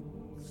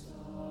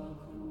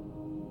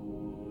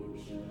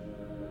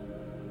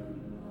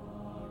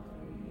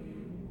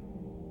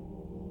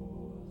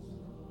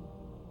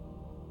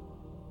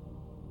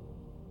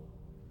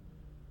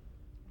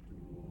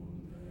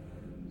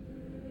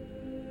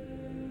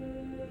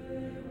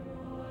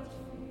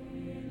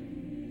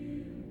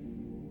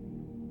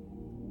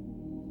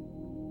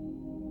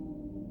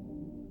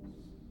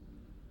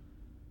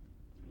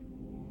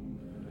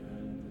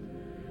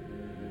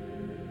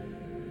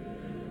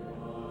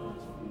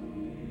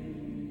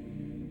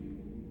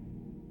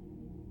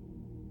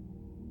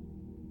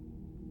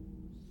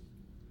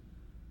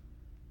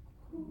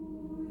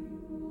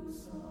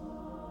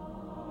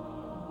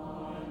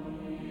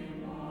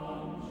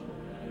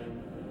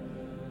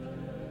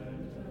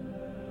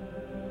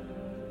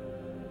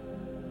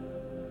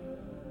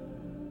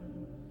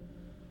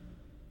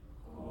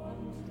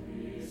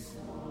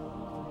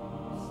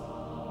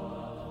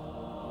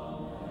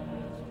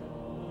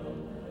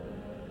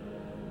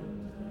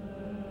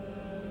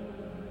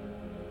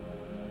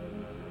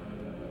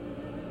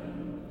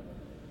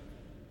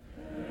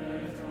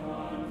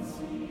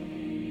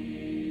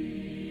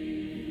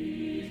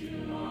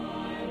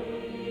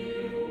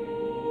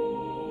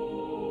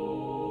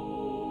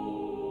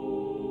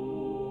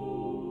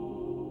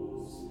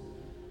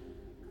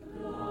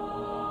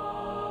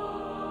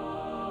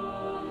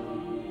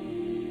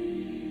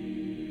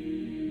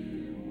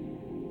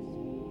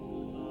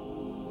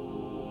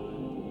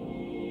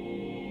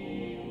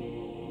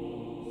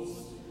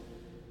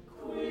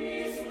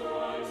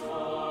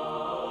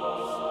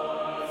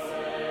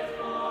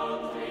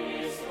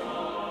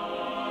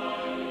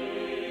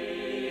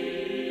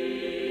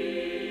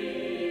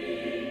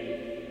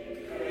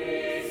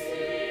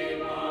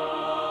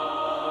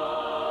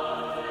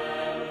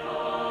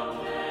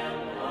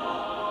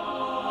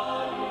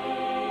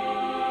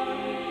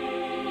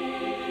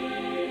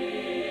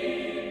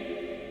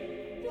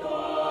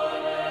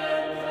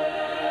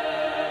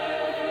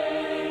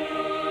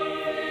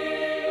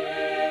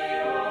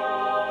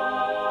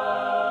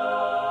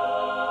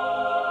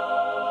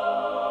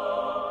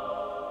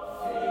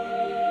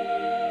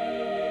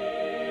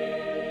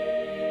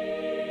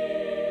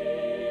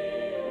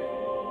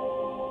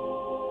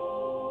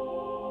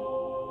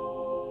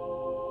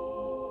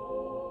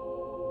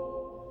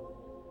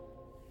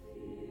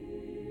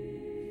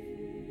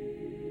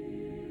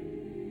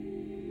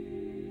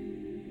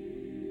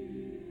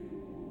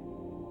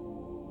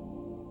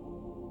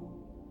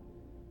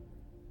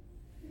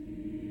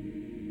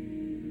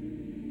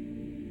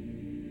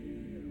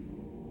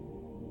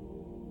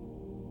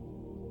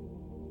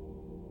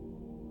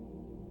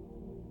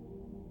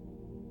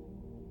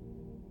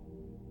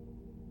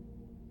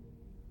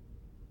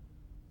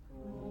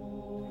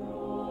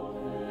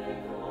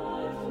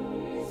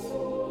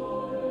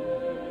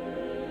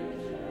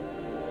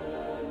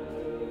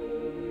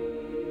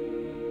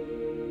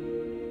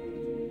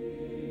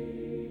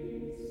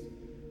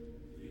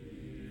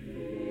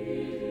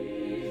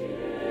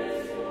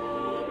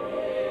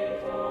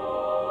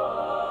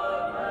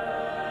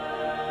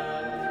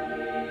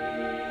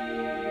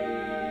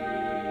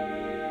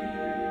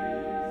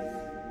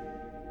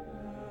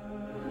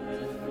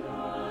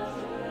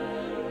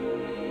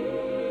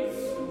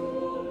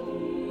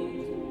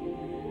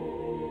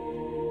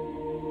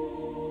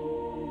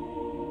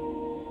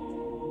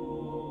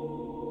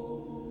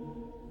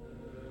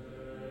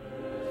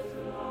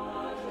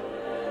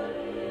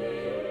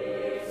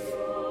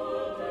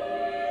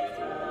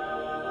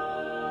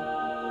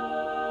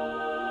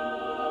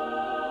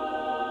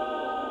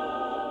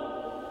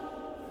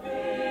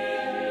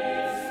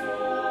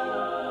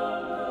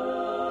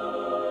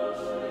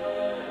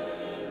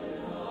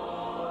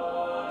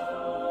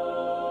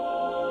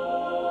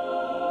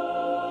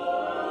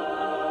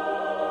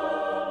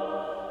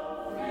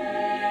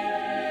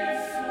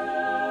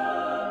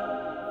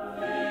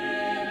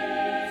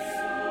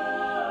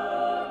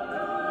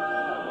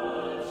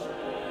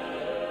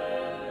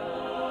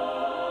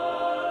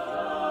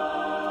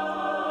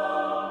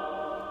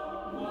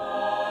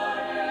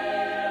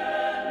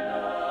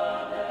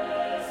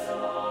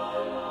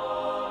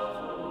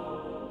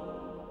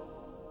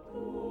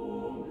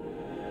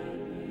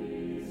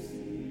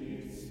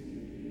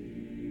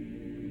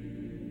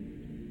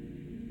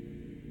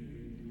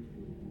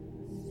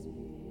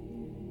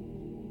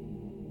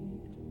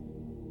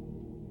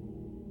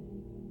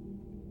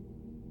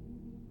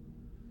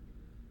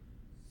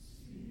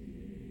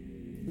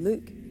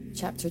 Luke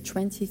chapter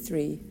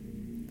 23,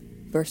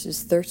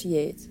 verses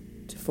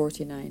 38 to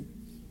 49.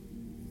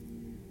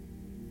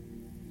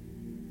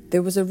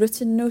 There was a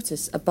written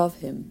notice above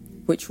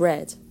him which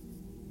read,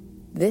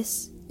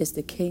 "This is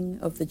the King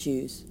of the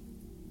Jews."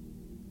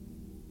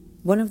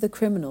 One of the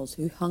criminals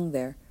who hung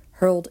there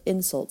hurled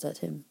insults at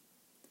him.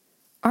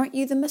 "Aren't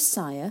you the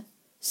Messiah?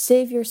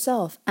 Save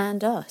yourself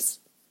and us."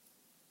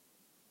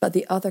 But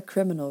the other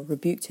criminal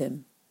rebuked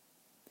him.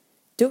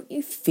 "Don't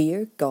you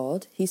fear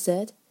God," he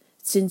said,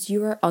 "since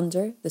you are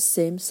under the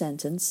same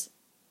sentence?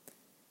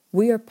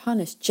 We are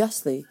punished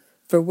justly,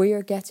 for we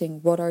are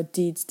getting what our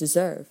deeds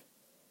deserve,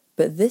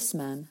 but this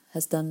man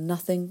has done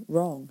nothing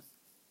wrong."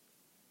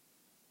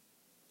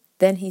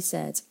 Then he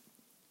said,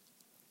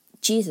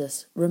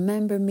 "Jesus,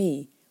 remember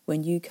me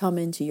when you come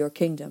into your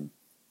kingdom."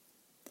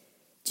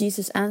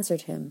 Jesus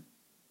answered him,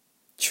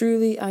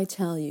 "Truly I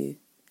tell you,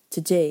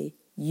 today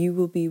you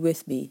will be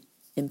with me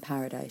in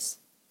paradise."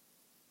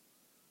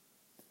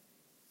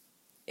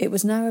 It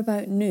was now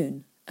about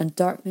noon, and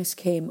darkness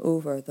came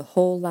over the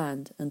whole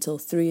land until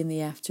 3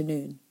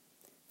 p.m,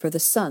 for the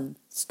sun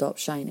stopped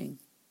shining.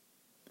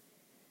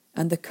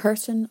 And the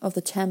curtain of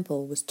the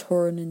temple was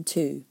torn in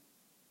two.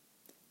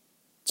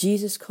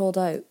 Jesus called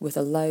out with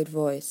a loud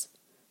voice,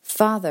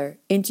 "Father,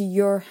 into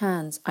your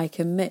hands I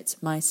commit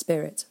my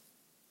spirit."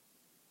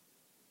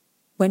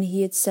 When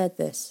he had said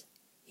this,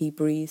 he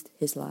breathed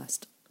his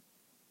last.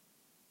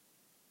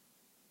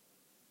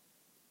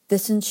 The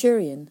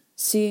centurion,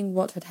 seeing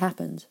what had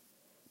happened,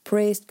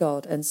 praised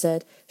God and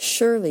said,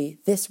 "Surely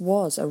this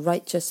was a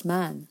righteous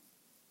man."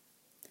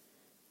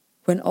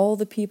 When all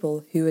the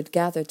people who had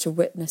gathered to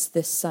witness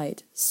this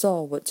sight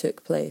saw what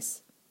took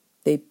place,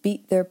 they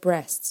beat their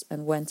breasts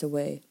and went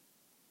away.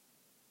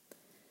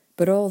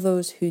 But all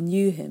those who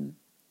knew him,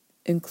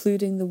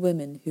 including the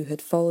women who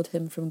had followed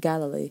him from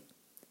Galilee,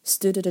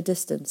 stood at a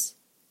distance,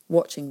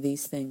 watching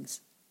these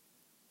things.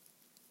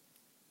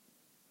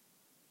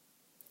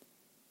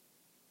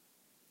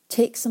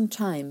 Take some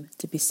time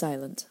to be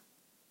silent,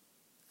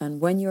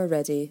 and when you are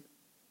ready,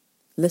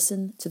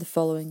 listen to the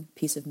following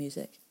piece of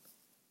music.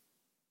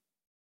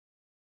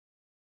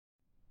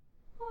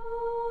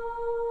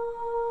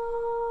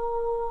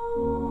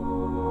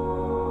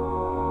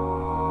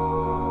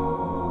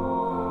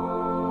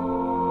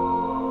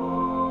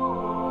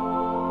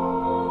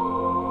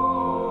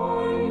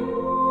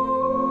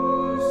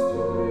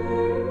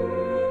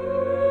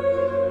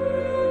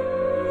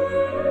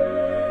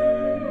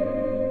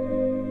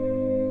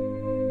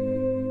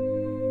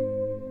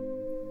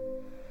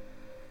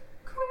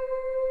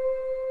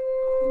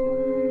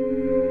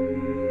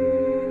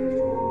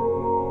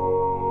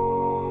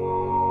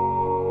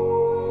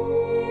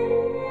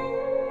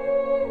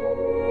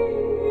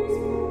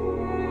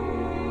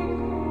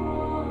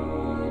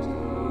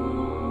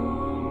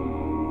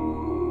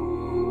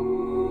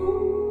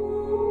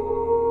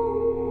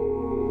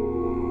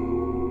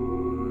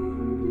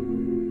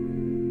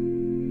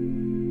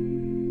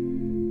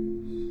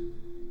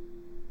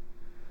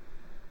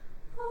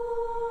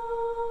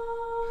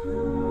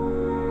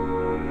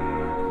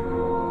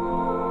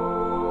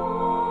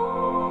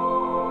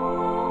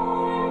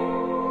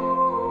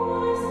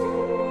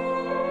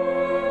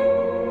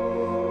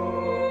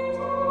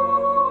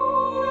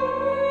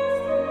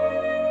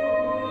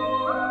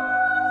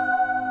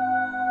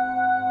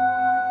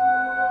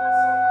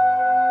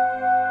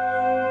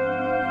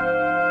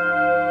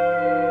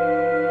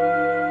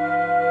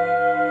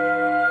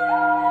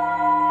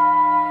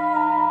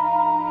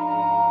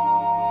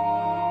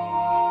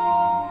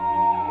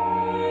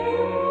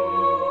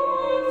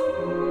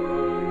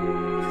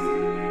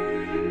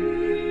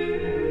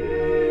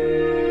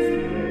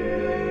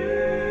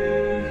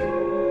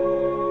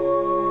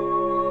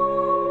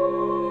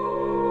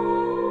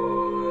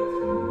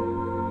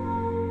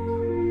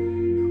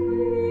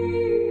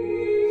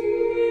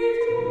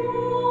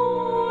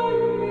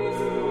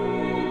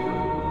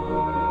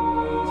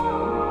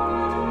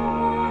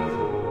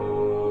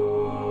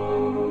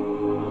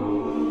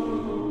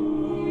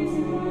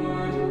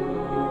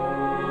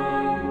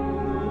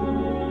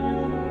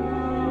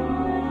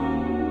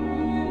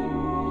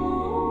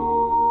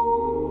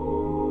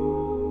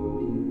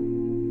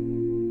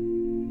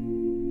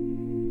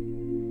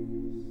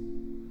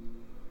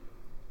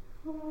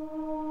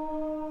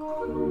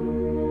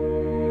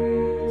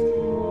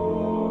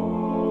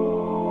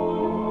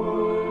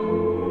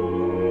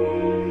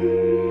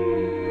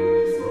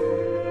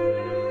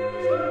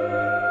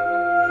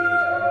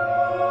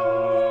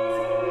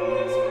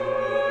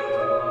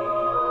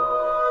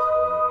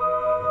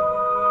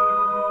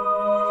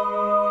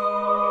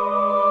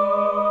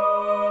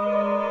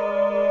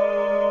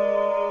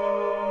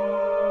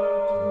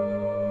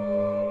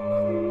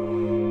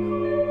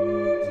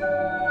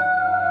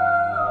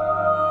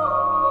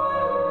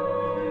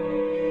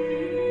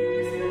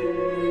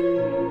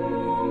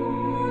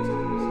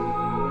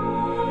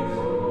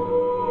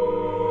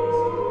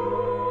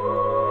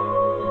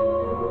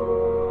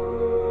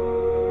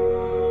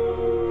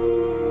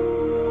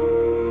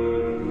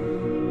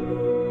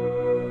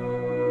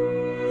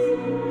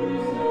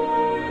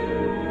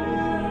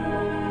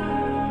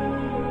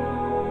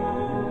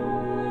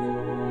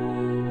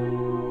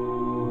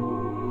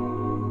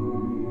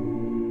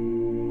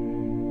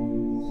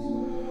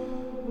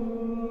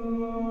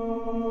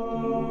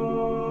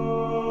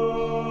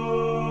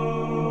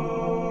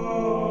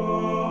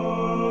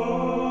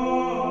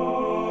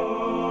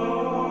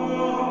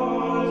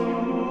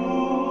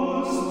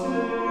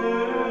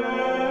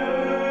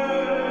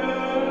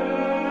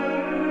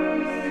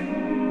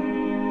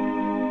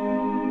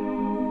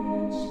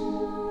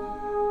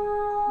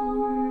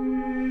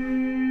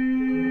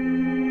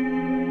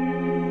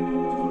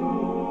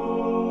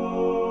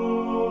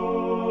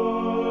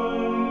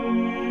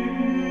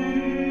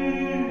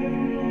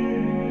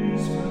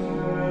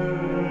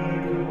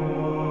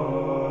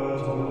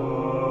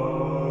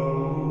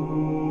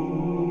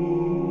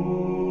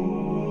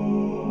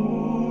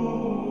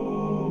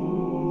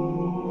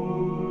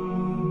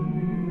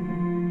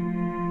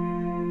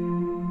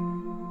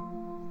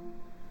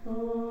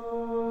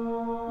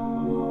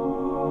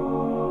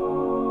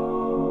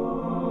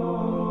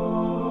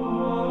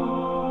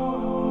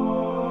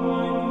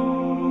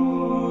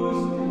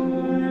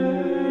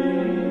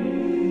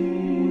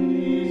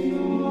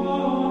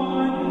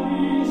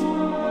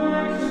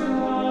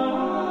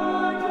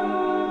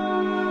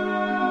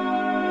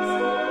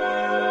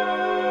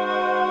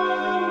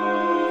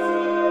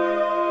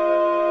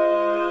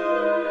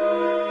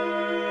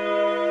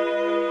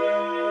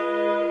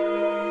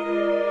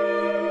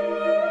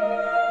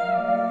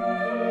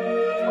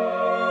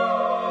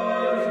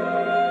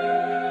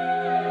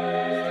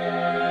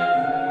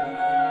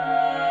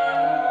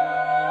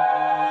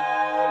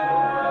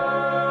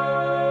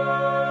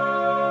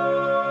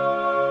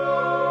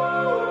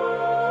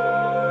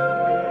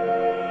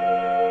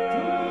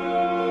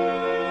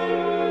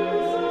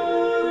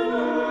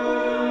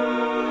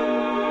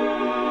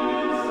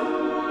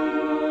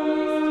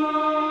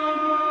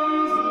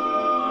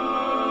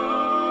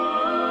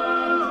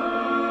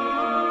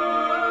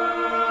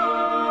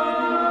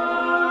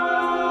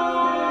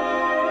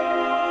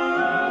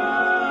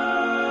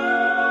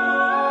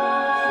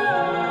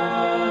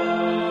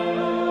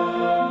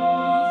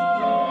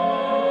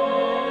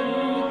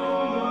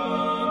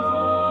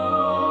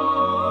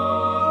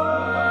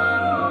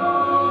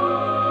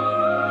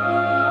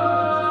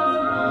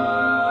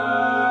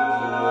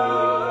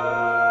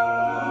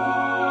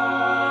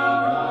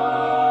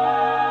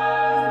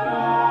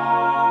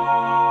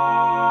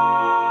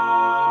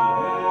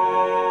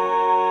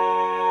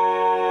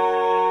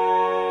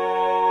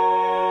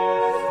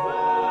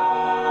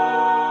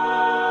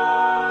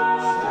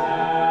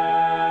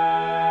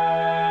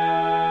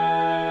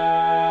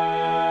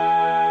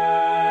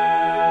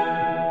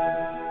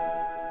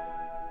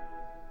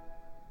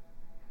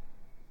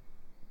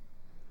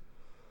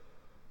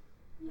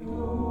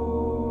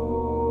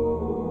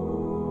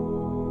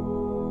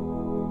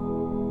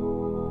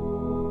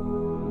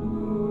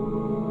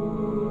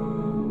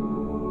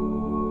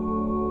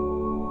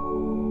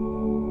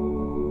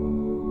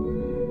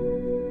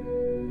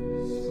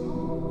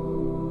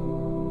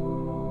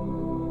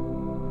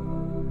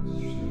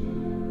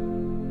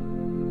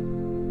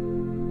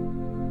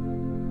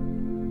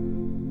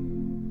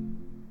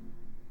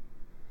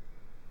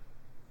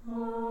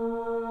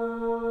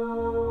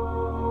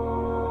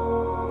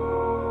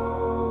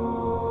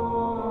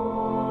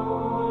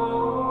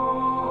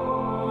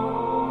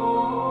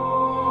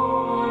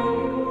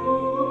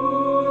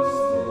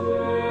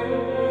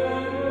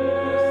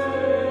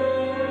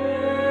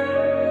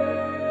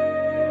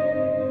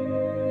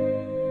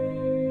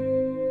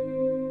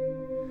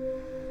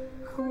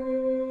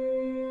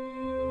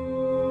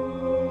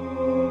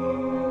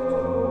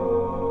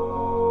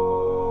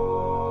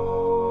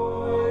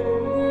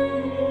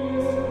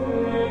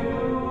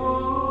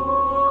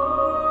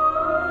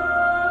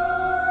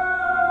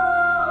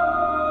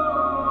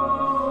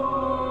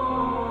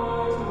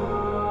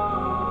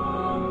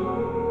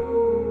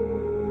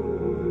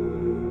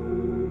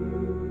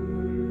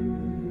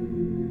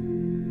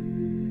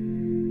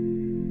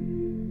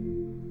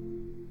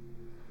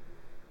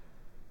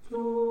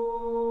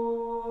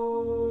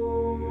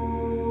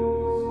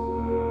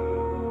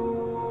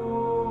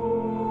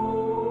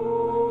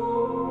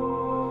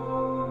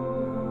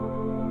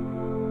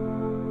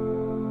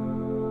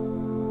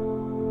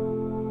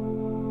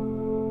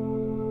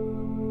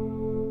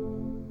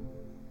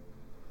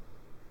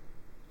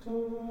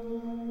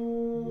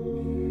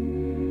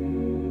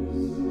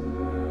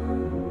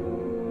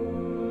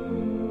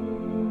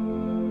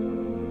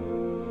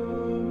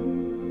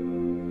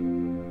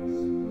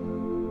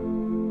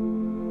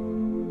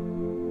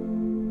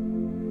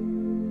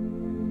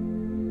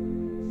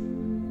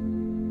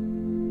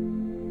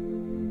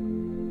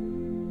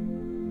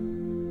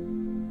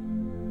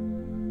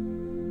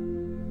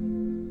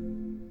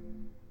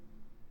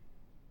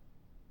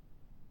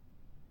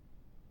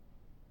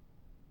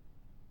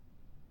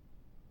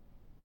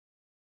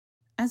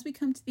 As we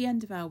come to the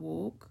end of our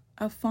walk,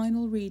 our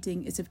final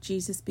reading is of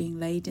Jesus being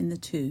laid in the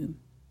tomb.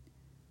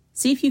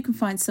 See if you can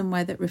find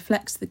somewhere that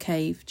reflects the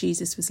cave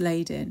Jesus was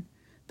laid in,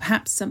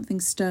 perhaps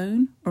something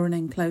stone or an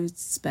enclosed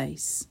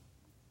space.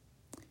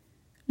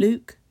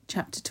 Luke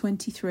chapter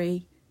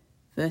 23,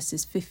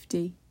 verses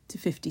 50 to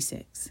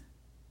 56.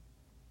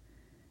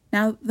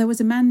 Now there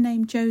was a man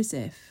named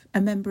Joseph,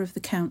 a member of the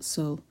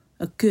council,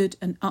 a good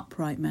and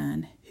upright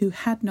man, who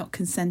had not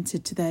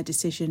consented to their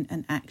decision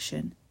and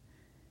action.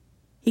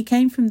 He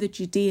came from the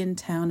Judean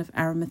town of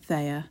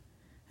Arimathea,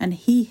 and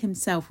he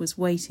himself was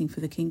waiting for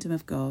the kingdom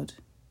of God.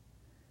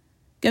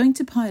 Going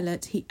to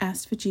Pilate, he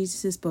asked for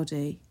Jesus'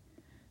 body.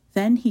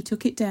 Then he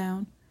took it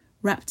down,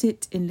 wrapped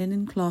it in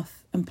linen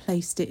cloth, and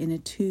placed it in a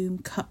tomb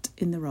cut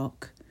in the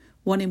rock,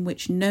 one in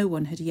which no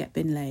one had yet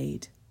been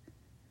laid.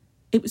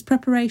 It was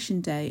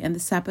preparation day, and the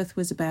Sabbath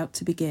was about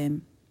to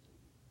begin.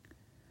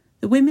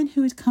 The women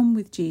who had come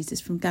with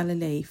Jesus from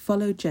Galilee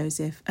followed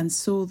Joseph and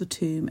saw the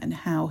tomb and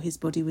how his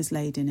body was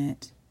laid in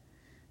it.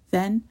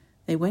 Then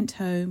they went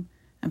home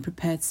and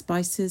prepared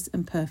spices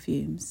and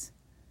perfumes.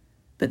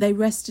 But they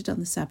rested on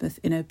the Sabbath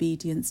in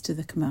obedience to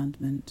the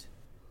commandment.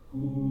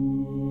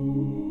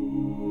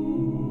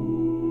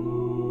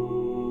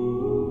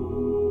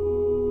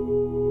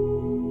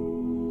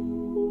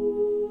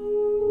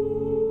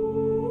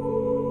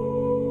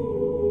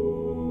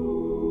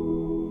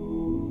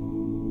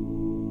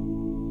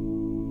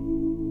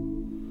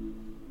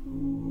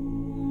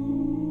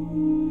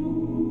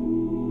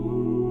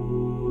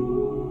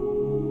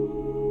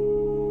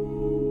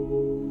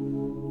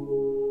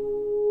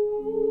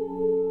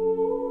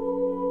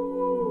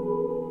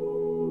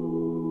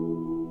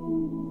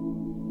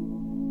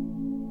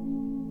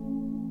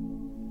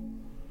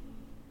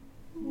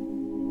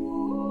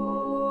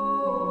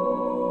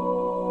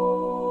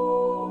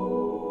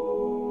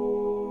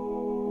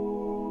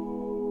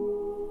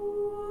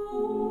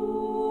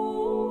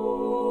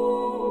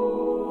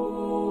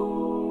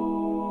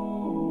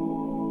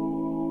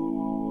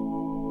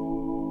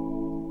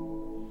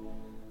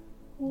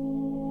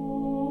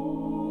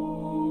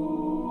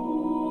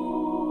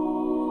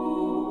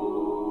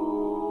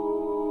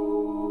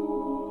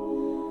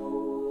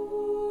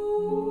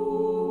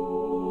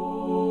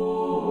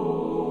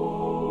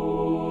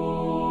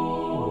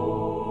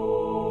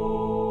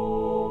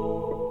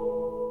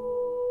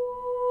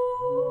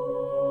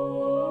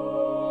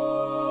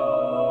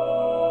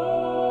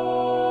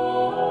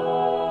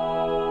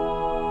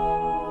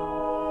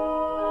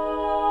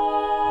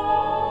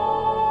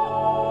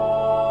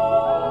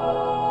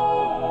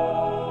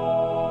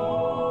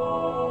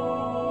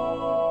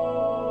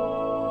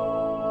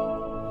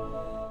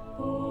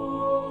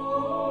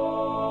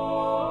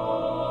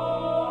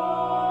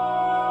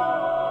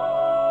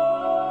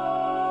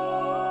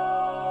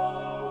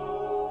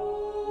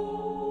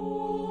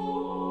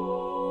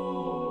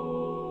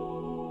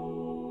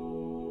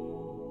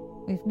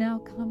 We've now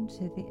come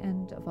to the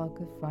end of our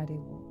Good Friday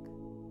walk.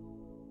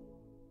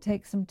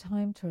 Take some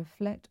time to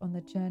reflect on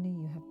the journey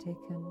you have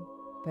taken,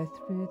 both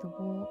through the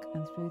walk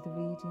and through the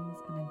readings,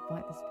 and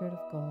invite the Spirit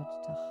of God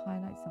to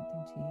highlight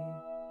something to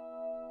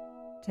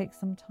you. Take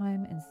some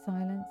time in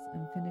silence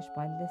and finish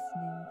by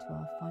listening to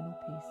our final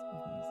piece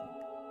of music.